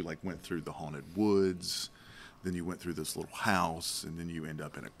there, but you like went through the haunted woods, then you went through this little house, and then you end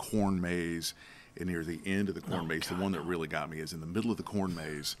up in a corn maze. And near the end of the corn maze, the one that really got me is in the middle of the corn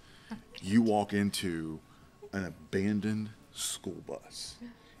maze, you walk into an abandoned school bus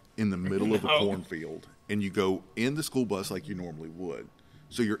in the middle of a cornfield, and you go in the school bus like you normally would.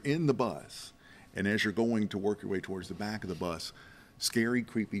 So you're in the bus, and as you're going to work your way towards the back of the bus, scary,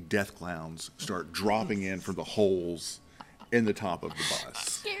 creepy death clowns start dropping in from the holes in the top of the bus.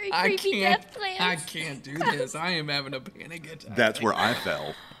 Scary, I creepy can't. death plans. I can't do this. I am having a panic attack. That's where I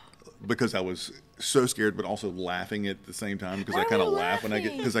fell because I was so scared, but also laughing at the same time because Why I kind of were you laugh when I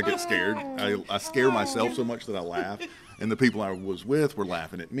get scared. laughing? I scare myself so much that I laugh, and the people I was with were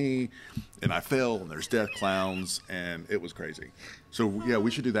laughing at me, and I fell, and there's death clowns, and it was crazy. So yeah,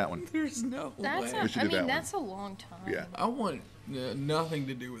 we should do that one. There's no That's way. a, should I do that mean, one. that's a long time. Yeah. I want nothing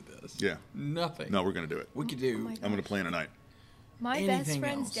to do with this. Yeah. Nothing. No, we're gonna do it. We could do. my I'm gonna plan a night. My best Anything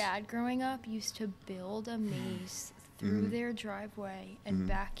friend's else? dad growing up used to build a maze through their driveway and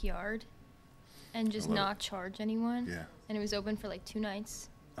backyard and just love it. not charge anyone. Yeah. And it was open for like 2 nights.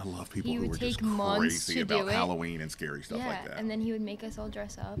 I love people He who would are just take months crazy to about do it. Halloween and scary stuff yeah. like that. And then he would make us all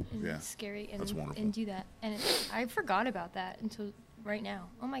dress up and Yeah. scary That's wonderful. and do that. And I forgot about that until right now.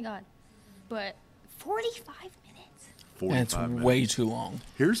 Oh my God. But 45 minutes. 45 That's minutes. way too long.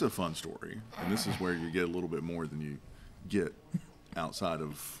 Here's a fun story, and this is where you get a little bit more than you get outside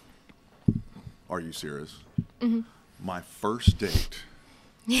of Are You Serious? Mm-hmm. My first date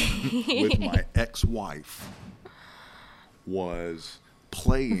with my ex-wife was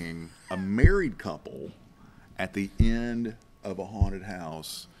playing a married couple at the end of a haunted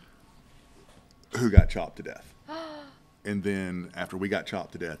house who got chopped to death. And then after we got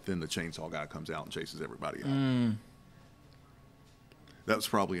chopped to death, then the chainsaw guy comes out and chases everybody out. That was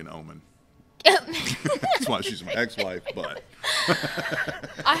probably an omen. That's why she's my ex-wife, but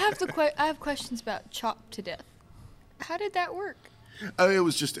I have questions about Chopped to Death. How did that work? We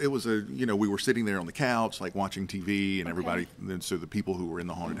were sitting there on the couch, like watching TV, and everybody. And so the people who were in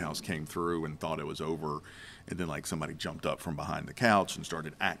the haunted house came through and thought it was over, and then like somebody jumped up from behind the couch and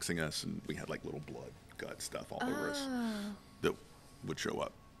started axing us, and we had like little blood, gut stuff all over us that would show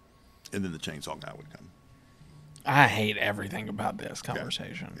up, and then the chainsaw guy would come. I hate everything about this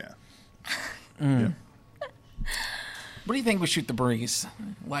conversation. Yeah. What do you think we shoot the breeze?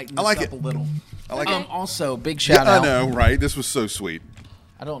 Lighten I like this up it. a little. I like it. Also, big shout out. I know, right? This was so sweet.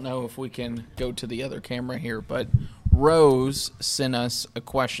 I don't know if we can go to the other camera here, but Rose sent us a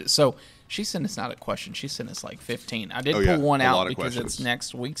question. So she sent us not a question. She sent us like 15. I did pull one out because it's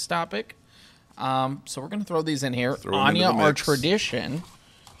next week's topic. So we're going to throw these in here. Anya, our tradition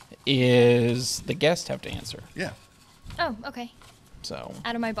is the guests have to answer. Yeah. Oh, okay. So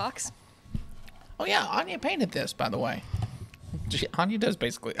out of my box. Oh yeah, Anya painted this, by the way. Anya does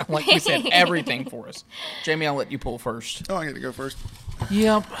basically, like we said, everything for us. Jamie, I'll let you pull first. Oh, I get to go first.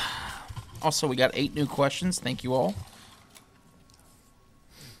 Yep. Also, we got 8 new questions. Thank you all.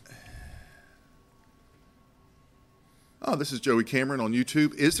 Oh, this is Joey Cameron on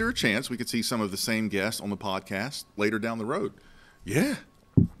YouTube. Is there a chance we could see some of the same guests on the podcast later down the road? Yeah.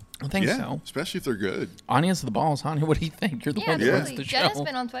 I think so. Especially if they're good. Anya's the balls. Anya, what do you think? You're the one that runs the show. Jenna's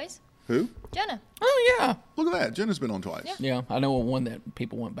been on twice. Who? Jenna. Oh, yeah. Look at that. Jenna's been on twice. Yeah, I know one that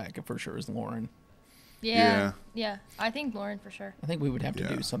people went back at for sure is Lauren. Yeah. I think Lauren for sure. I think we would have to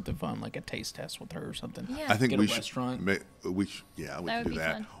do something fun, like a taste test with her or something. Yeah. I think Get we a should. restaurant. We could do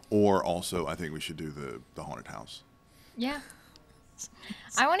that. Fun. Or also, I think we should do the haunted house. Yeah.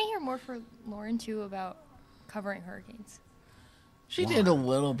 I want to hear more from Lauren too about covering hurricanes. She did a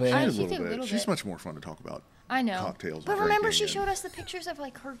little bit. She did a little She's bit. much more fun to talk about. I know. Cocktails. But remember, she and- showed us the pictures of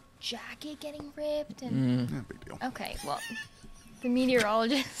like her jacket getting ripped and. Yeah, big deal. Okay, well, the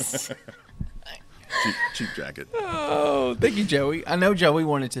meteorologist. Cheap jacket. Oh, thank you, Joey. I know Joey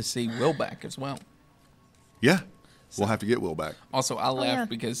wanted to see Will back as well. Yeah. We'll have to get Will back. Also, I laughed yeah.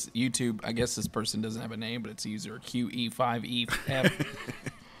 because YouTube, I guess this person doesn't have a name, but it's user QE5EF.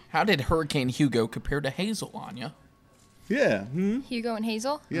 How did Hurricane Hugo compare to Hazel, Anya? Yeah. Hugo and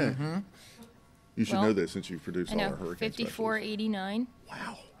Hazel. Yeah. You should Well, know this since you've produced I all know. our hurricane 5489. specials.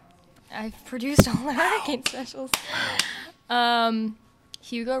 Wow. I've produced all the hurricane specials.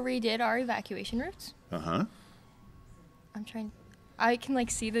 Hugo redid our evacuation routes. Uh-huh. I can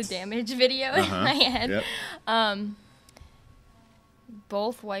like see the damage video in my head. Yep.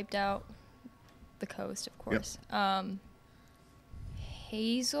 Both wiped out the coast, of course.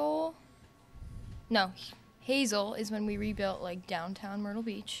 Hazel is when we rebuilt like downtown Myrtle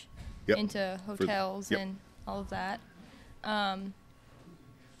Beach into hotels and all of that.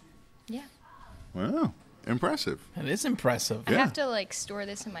 Yeah. Wow. Impressive. It is impressive. I have to like store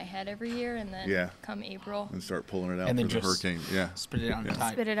this in my head every year, and then come April, And start pulling it out And then for the just hurricane. Yeah. Spit it out and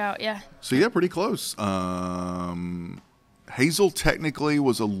type. spit it out. Yeah. So yeah, pretty close. Hazel technically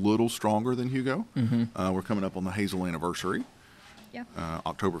was a little stronger than Hugo. We're coming up on the Hazel anniversary. Yeah.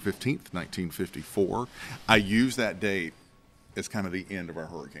 October 15th, 1954. I use that date as kind of the end of our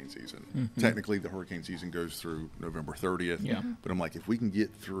hurricane season. Technically, the hurricane season goes through November 30th. Yeah. But I'm like, if we can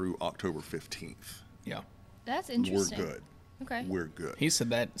get through October 15th, Yeah. That's we're interesting. good. Okay. We're good. He said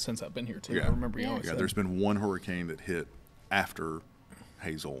that since I've been here, too. Yeah. I remember you Yeah. always Yeah, said. there's been one hurricane that hit after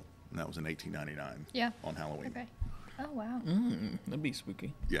Hazel, and that was in 1899 on Halloween. Okay. Oh wow. That'd be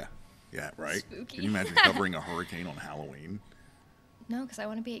spooky. Yeah. Yeah, right? Spooky. Can you imagine covering a hurricane on Halloween? No, because I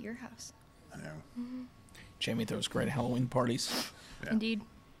want to be at your house. I know. Jamie throws great Halloween parties. Yeah. Indeed.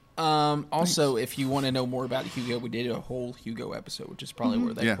 Also, if you want to know more about Hugo, we did a whole Hugo episode, which is probably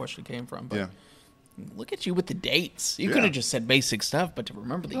where that Yeah. question came from. But Yeah. look at you with the dates. You Yeah. could have just said basic stuff, but to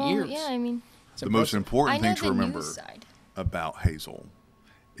remember the years. Yeah, I mean, It's The most impressive. I important know thing to the remember news side. about Hazel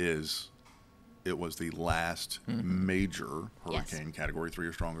is it was the last major Yes. hurricane, Category 3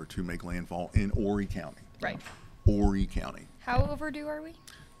 or stronger, to make landfall in Horry County. Right. Horry County. How overdue are we?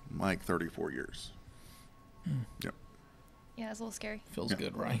 Like 34 years. Yep. Yeah, it's a little scary. Feels Yeah.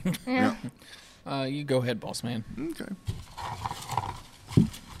 good, right? Yeah. You go ahead, boss man. Okay.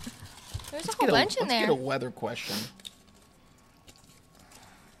 There's a whole bunch in let's get a there. weather question.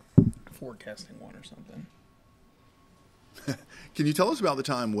 Forecasting one or something. Can you tell us about the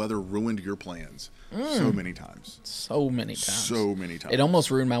time weather ruined your plans? So many times. So many times. So many times. It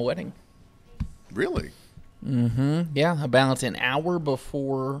almost ruined my wedding. Really? Yeah, about an hour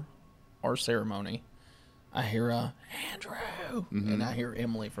before our ceremony, I hear Andrew, and I hear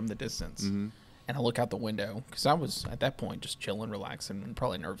Emily from the distance. And I look out the window, because I was, at that point, just chilling, relaxing, and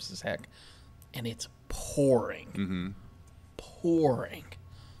probably nervous as heck. And it's pouring. pouring.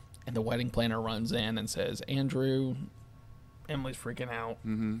 And the wedding planner runs in and says, Andrew, Emily's freaking out.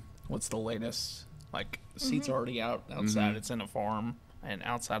 Mm-hmm. What's the latest? Like, the seat's already out outside. Mm-hmm. It's in a farm and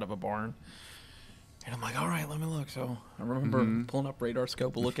outside of a barn. And I'm like, all right, let me look. So I remember pulling up radar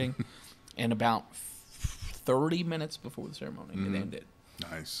scope, looking, and about 30 minutes before the ceremony, it ended.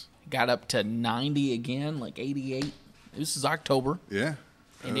 Nice. Got up to 90 again, like 88. This is October. Yeah.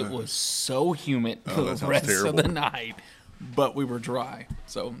 And it was so humid for the rest of the night, but we were dry.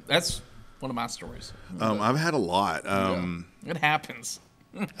 So that's one of my stories. I've had a lot. It happens.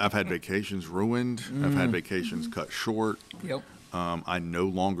 I've had vacations ruined. I've had vacations cut short. Yep. I no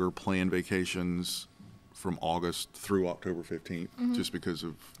longer plan vacations from August through October 15th just because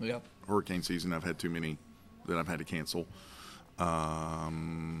of hurricane season. I've had too many that I've had to cancel.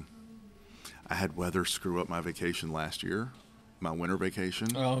 I had weather screw up my vacation last year, my winter vacation.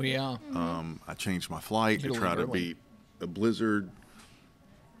 Oh, yeah. I changed my flight to try to beat a blizzard.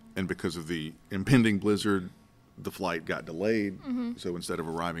 And because of the impending blizzard, the flight got delayed. So instead of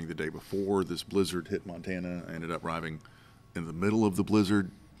arriving the day before, this blizzard hit Montana. I ended up arriving in the middle of the blizzard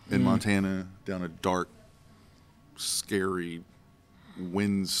in Montana, down a dark, scary,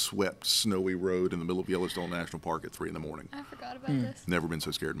 wind-swept, snowy road in the middle of Yellowstone National Park at 3 in the morning. I forgot about this. Never been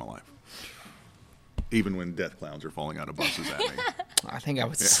so scared in my life. Even when death clowns are falling out of buses at me. I think I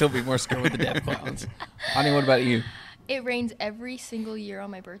would still be more scared with the death clowns. Honey, what about you? It rains every single year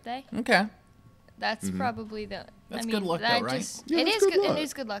on my birthday. Okay. That's probably the. That's good luck, though, right? It is good. It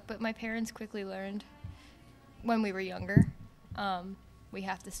is good luck, but my parents quickly learned when we were younger, we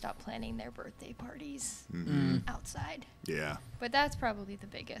have to stop planning their birthday parties outside. Yeah. But that's probably the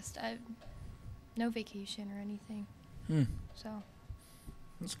biggest. No vacation or anything. So.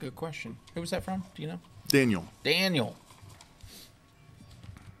 That's a good question. Who was that from? Do you know? Daniel.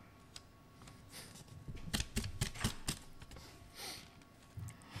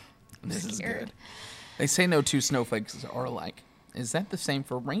 This is good. They say no two snowflakes are alike. Is that the same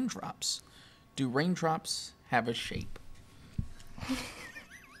for raindrops? Do raindrops have a shape?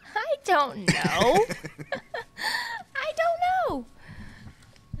 I don't know. I don't know.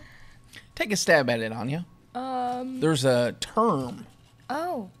 Take a stab at it, Anya. There's a term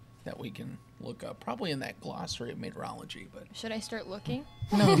that we can look up, probably in that glossary of meteorology. But should I start looking?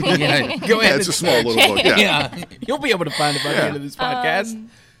 No, yeah, go ahead. It's a small little book. Yeah, you'll be able to find it by the end of this podcast.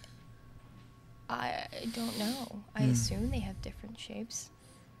 I don't know. I assume they have different shapes.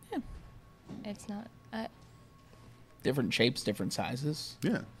 Yeah. It's not. Different shapes, different sizes.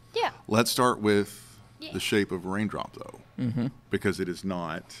 Yeah. Yeah. Let's start with the shape of a raindrop, though, because it is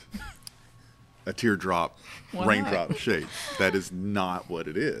not a teardrop raindrop shape. That is not what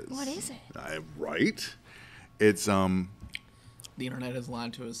it is. What is it? Right? It's The internet has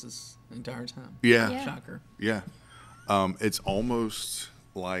lied to us this entire time. Yeah. Shocker. Yeah. It's almost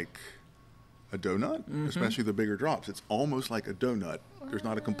like a donut, especially the bigger drops. It's almost like a donut. There's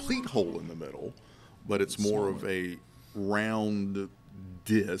not a complete hole in the middle, but it's more of a round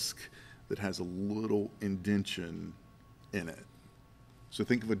disc that has a little indention in it. So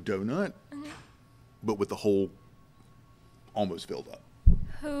think of a donut, but with the hole almost filled up.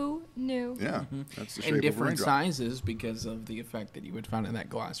 Who knew? Yeah, that's the shape And of a different raindrop. sizes because of the effect that you would find in that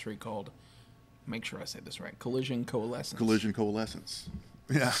glossary called, make sure I say this right, collision coalescence. Collision coalescence.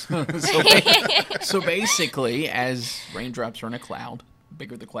 Yeah. So basically, as raindrops are in a cloud, the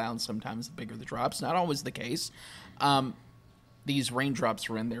bigger the cloud, sometimes the bigger the drops. Not always the case. These raindrops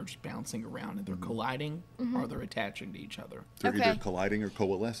are in there just bouncing around, and they're colliding or they're attaching to each other. They're either colliding or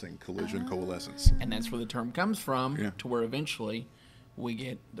coalescing. Collision coalescence. And that's where the term comes from, to where eventually we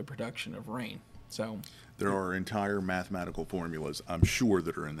get the production of rain. So there are entire mathematical formulas, I'm sure,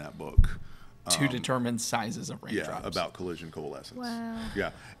 that are in that book. To determine sizes of raindrops. Yeah, about collision coalescence. Wow. Yeah,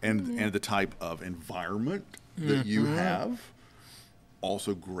 and the type of environment that you have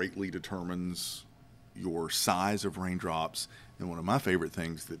also greatly determines your size of raindrops, and one of my favorite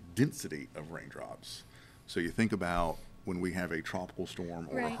things, the density of raindrops. So you think about when we have a tropical storm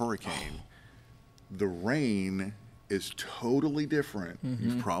or a hurricane, the rain is totally different.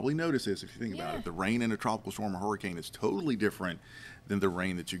 You've probably noticed this if you think about it. The rain in a tropical storm or hurricane is totally different than the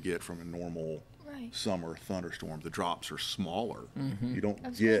rain that you get from a normal summer thunderstorm. The drops are smaller. You don't I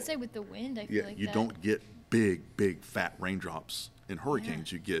was get going to say with the wind, I feel like you don't get big fat raindrops in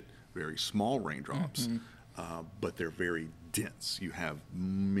hurricanes. You get very small raindrops, but they're very dense. You have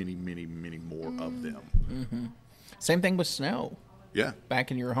many more of them. Same thing with snow. Yeah.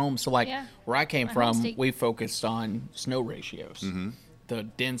 Back in your home. So like where I came My home from, state. we focused on snow ratios. The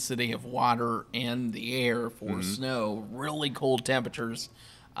density of water in the air for snow, really cold temperatures.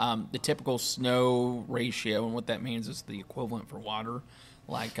 The typical snow ratio, and what that means is the equivalent for water.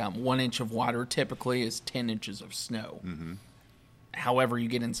 Like 1 inch of water typically is 10 inches of snow. Mm-hmm. However, you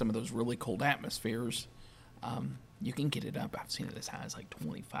get in some of those really cold atmospheres, you can get it up. I've seen it as high as like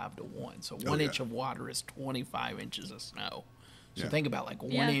 25 to 1. So 1 inch of water is 25 inches of snow. So think about like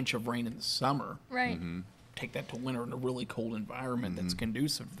 1 inch of rain in the summer. Right. Mm-hmm. Take that to winter in a really cold environment that's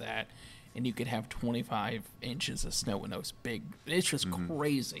conducive to that, and you could have 25 inches of snow in those big. It's just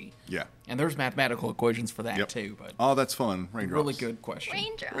crazy. Yeah. And there's mathematical equations for that too. But oh, that's fun. Raindrops. really good question.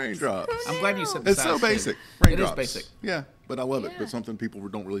 Raindrops. I'm glad you said the It's so size, too. basic. It Raindrops. is basic. Yeah, but I love it. Yeah. But something people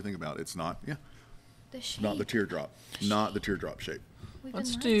don't really think about. It's not. Yeah. The shape. Not the teardrop. Not the teardrop shape. We've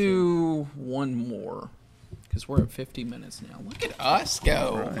Let's been lied do one more because we're at 50 minutes now. Look at us go.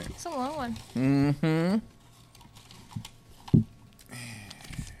 All right. to. It's a long one. Mm-hmm.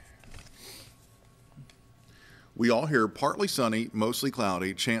 We all hear partly sunny, mostly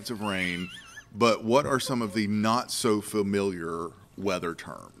cloudy, chance of rain, but what are some of the not so familiar weather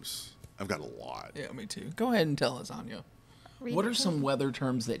terms? I've got a lot. Yeah, me too. Go ahead and tell us, Anya. Read What it are to some me. weather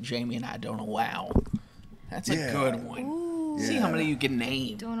terms that Jamie and I don't allow? That's a Yeah. good one. Ooh. See how many you can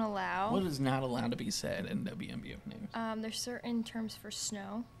name. Don't allow. What is not allowed to be said in WMBF news? There's certain terms for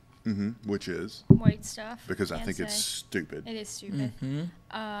snow, Which is? white stuff. Because I can't think it's say. stupid. It is stupid.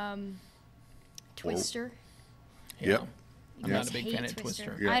 Twister. Yep. I'm Yeah. not a big Hate fan of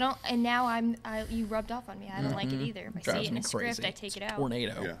Twister. Yeah. I don't, and now you rubbed off on me. I don't like it either. If I Drives see it in me a script, crazy. I take it It's out.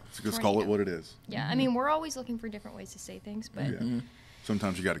 Tornado. Yeah. So just call it what it is. Yeah, I mean, we're always looking for different ways to say things, but Yeah.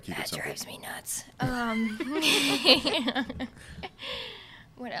 Sometimes you got to keep it that simple. drives me nuts.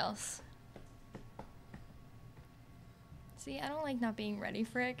 What else? See, I don't like not being ready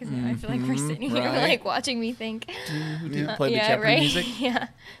for it because now I feel like we're sitting here right. like watching me think. Yeah. Play the yeah, Jeopardy right. music. Yeah.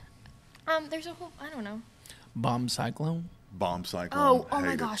 There's a whole. I don't know. Bomb cyclone. Bomb cyclone. Oh my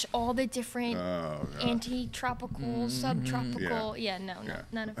hate it. gosh! All the different Oh, God. anti-tropical, subtropical. Yeah, no, Yeah.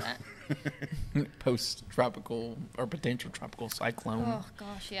 none of that. Post-tropical or potential tropical cyclone. Oh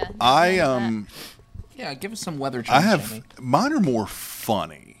gosh, yeah. I none of Yeah, give us some weather terms, I have Jamie. mine are more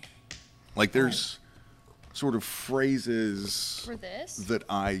funny. Like there's sort of phrases For this? that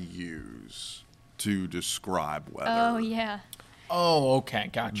I use to describe weather. Oh yeah. Oh, okay,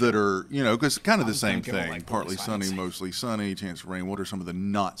 gotcha. That are, because kind of the was same thinking of, thing. like, Partly voice sunny, lines. mostly sunny, chance of rain. What are some of the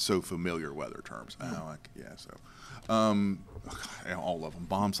not so familiar weather terms? All of them.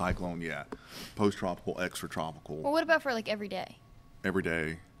 Bomb cyclone, yeah. Post tropical, extra tropical, Well, what about for like every day? every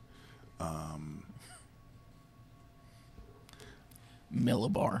day.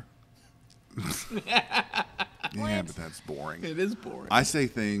 Millibar. Yeah, but that's boring. It is boring. I say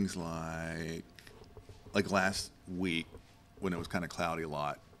things like last week when it was kind of cloudy a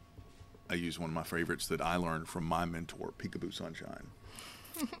lot, I used one of my favorites that I learned from my mentor, Peekaboo Sunshine.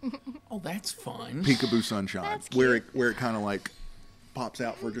 Oh, that's fun. Peekaboo Sunshine, That's where cute. it kind of like pops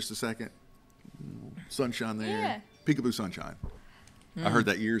out for just a second. Sunshine there. Yeah. Peekaboo Sunshine. I heard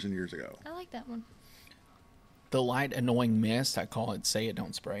that years and years ago. I like that one. The light annoying mist, I call it say it,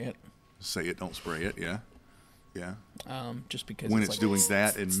 don't spray it. Say it, don't spray it. Yeah. Yeah. Just because When it's it's like doing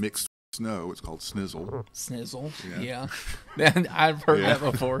that and mixed with snow, it's called snizzle. snizzle. Yeah. Yeah. And I've heard Yeah.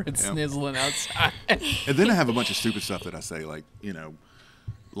 that before. It's Yeah. snizzling outside. And then I have a bunch of stupid stuff that I say, like,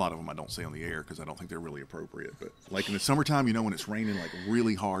 a lot of them I don't say on the air because I don't think they're really appropriate. But like in the summertime, when it's raining like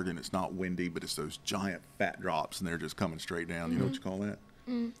really hard and it's not windy, but it's those giant fat drops and they're just coming straight down. You know what you call that?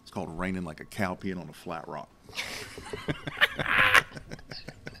 It's called raining like a cow peeing on a flat rock.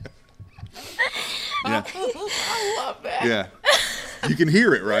 Yeah. I love that. Yeah. You can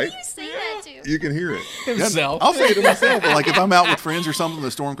hear it, right? You say that too. You can hear it. Himself. I'll say it to myself. Like if I'm out with friends or something,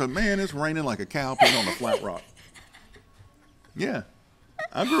 the storm comes, man, it's raining like a cow peeing on a flat rock. Yeah.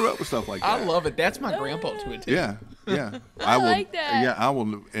 I grew up with stuff like that. I love it. That's my grandpa to it, too. Yeah, yeah. I like that. Yeah, I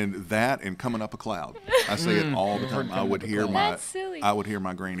will. And that and coming up a cloud. I say it all the time. I would hear my. That's silly. I would hear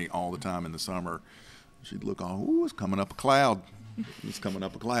my granny all the time in the summer. She'd look on. Ooh, it's coming up a cloud. It's coming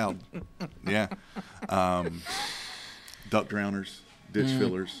up a cloud. Yeah. Duck drowners, ditch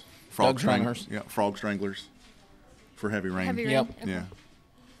fillers, frog Duck drowners. Yeah, frog stranglers for heavy rain. Heavy rain. Yep. Okay. Yeah.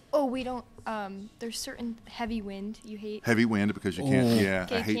 Oh, we don't. There's certain heavy wind you hate. Heavy wind because you can't. Ooh. Yeah,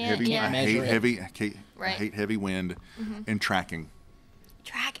 I Okay, hate can't- heavy. yeah. I hate Measure it. heavy. I Right. hate heavy wind and tracking.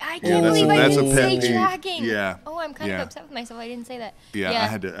 Track. I Yeah, can't that's a- believe I that's a didn't pet say peeve. tracking. Yeah. Oh, I'm kind Yeah. of upset with myself. I didn't say that. Yeah, I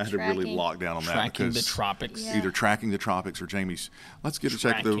had to really tracking. lock down on that Tracking because the tropics. Yeah. either tracking the tropics or Jamie's. Let's get a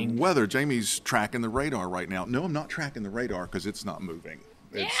check the Tracking. weather. Jamie's tracking the radar right now. No, I'm not tracking the radar because it's not moving.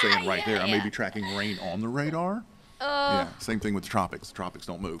 It's Yeah, saying right there. I may yeah. be tracking rain on the radar. Yeah, same thing with the tropics. The tropics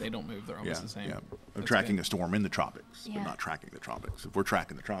don't move. They don't move. They're always the same. Yeah, That's tracking good. a storm in the tropics, Yeah. but not tracking the tropics. If we're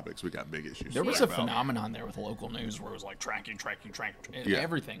tracking the tropics, we got big issues. There to was worry a about. phenomenon there with local news where it was like tracking. Yeah.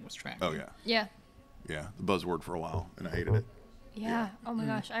 Everything was tracking. Oh yeah, Yeah. yeah, the buzzword for a while, and I hated it. Yeah. Oh my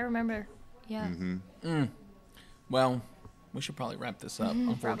gosh, I remember. Yeah. Well, we should probably wrap this up,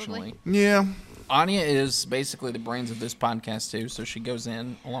 unfortunately. Yeah, Anya is basically the brains of this podcast, too, so she goes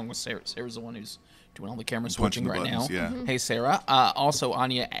in along with Sarah. Sarah's the one who's doing all the camera switching Punching the right buttons, now. yeah. Mhm. Hey, Sarah. Also,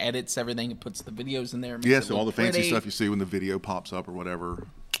 Anya edits everything and puts the videos in there. Makes yeah. it So all the look fancy pretty. stuff you see when the video pops up or whatever.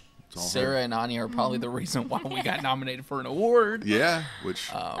 It's all Sarah her. and Anya are probably the reason why we got nominated for an award. Yeah, which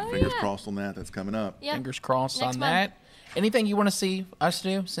fingers yeah. crossed on that. That's coming up. Yeah. Fingers crossed Next on month. that. Anything you want to see us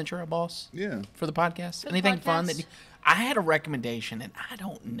do since you're a boss? Yeah. For the podcast? the Anything fun podcast? that I had a recommendation and I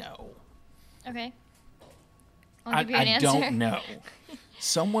don't know. Okay. I'll give you an I answer. don't know.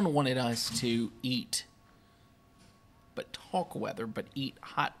 Someone wanted us to eat, but talk weather, but eat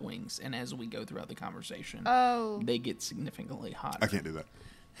hot wings. And as we go throughout the conversation, Oh. they get significantly hotter. I can't do that.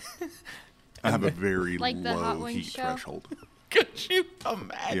 I have a very Like the hot low wings heat show? threshold. Could you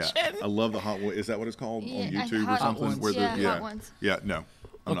imagine? Yeah, I love the hot. Is that what it's called Yeah, on YouTube or hot something? ones. Where the, Yeah, yeah, hot ones. yeah, no.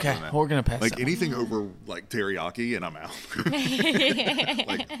 I'm Okay, not doing that. we're gonna pass like that one. anything over like teriyaki, and I'm out.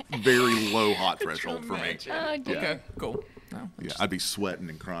 Like very low hot threshold for me. Imagine. Oh, dear. Okay, cool. No, Yeah, I'd be sweating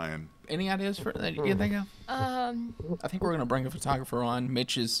and crying. any ideas for that you can think of? I think we're gonna bring a photographer on.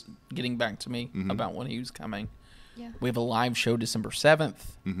 Mitch is getting back to me about when he was coming. Yeah. We have a live show December 7th.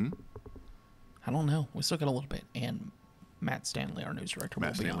 I don't know. We still got a little bit. And Matt Stanley, our news director,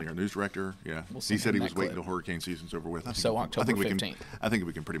 Matt will be Stanley, our on. news director. Yeah, We'll he send said him he was that waiting clip. till hurricane season's over with. So October I think we 15th. I think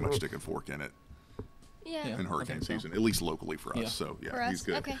we can pretty much stick a fork in it Yeah. Yeah. in hurricane think so. season, at least locally for us. Yeah. So yeah, For he's us?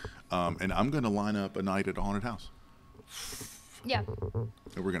 good. Okay. And I'm going to line up a night at a haunted house, Yeah.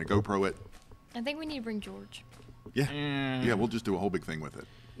 and we're going to GoPro it. I think we need to bring George. Yeah, yeah, we'll just do a whole big thing with it.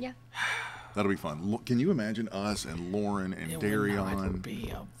 Yeah. That'll be fun. Can you imagine us and Lauren and It would Darion? not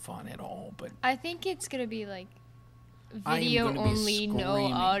be fun at all, but I think it's gonna be like I am video gonna be only, no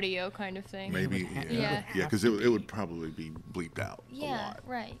screaming. audio kind of thing. Maybe, would yeah, Yeah. yeah, because it would probably be bleeped out a Yeah. lot.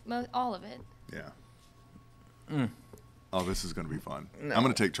 Right. All of it. Yeah. Oh, this is going to be fun. No. I'm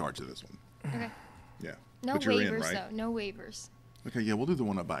going to take charge of this one. Okay. Yeah. No but you're waivers in, right? though. No waivers. Okay, yeah, we'll do the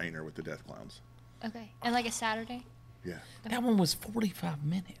one up by Ainer with the death clowns. Okay. And like a Saturday. Yeah. that one was 45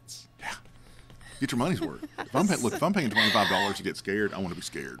 minutes. Get your money's worth. If I'm paying $25 to get scared, I want to be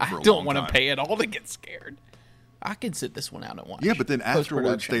scared for I a don't long want to time. pay it all to get scared. I can sit this one out and watch. Yeah, but then afterwards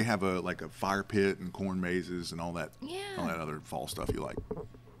Post-production. they have a fire pit and corn mazes and all that Yeah. other fall stuff you like.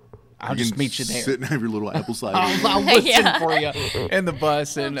 I'll just meet you there. Sit and have your little apple cider. I'll listen Yeah. for you in the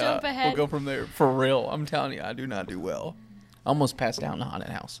bus, and jump we'll ahead. go from there. For real, I'm telling you, I do not do well. I almost passed out in a haunted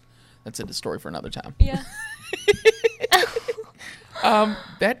house. That's a story for another time. Yeah.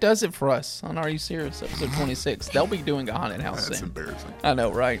 That does it for us on Are You Serious, episode 26. They'll be doing a haunted house That's soon. embarrassing. I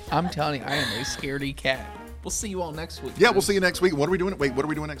know, right? I'm telling you, I am a scaredy cat. We'll see you all next week. Yeah, we'll see you next week. What are we doing? Wait, what are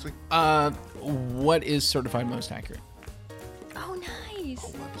we doing next week? What is certified most accurate? Oh, nice.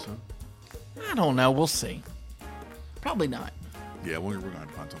 Whole episode. I don't know. We'll see. Probably not. Yeah, we're going to have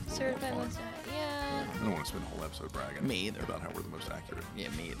to find something a little Certified more most. fun. Yeah. I don't want to spend the whole episode bragging. Me either. About how we're the most accurate. Yeah,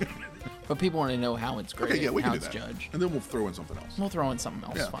 me either. But people want to know how it's graded, Okay, yeah, we how can do it's that. judged. And then we'll throw in something else. We'll throw in something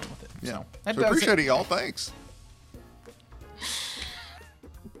else Yeah. fun with it. Yeah. So, that So does appreciate it. it, y'all. Thanks.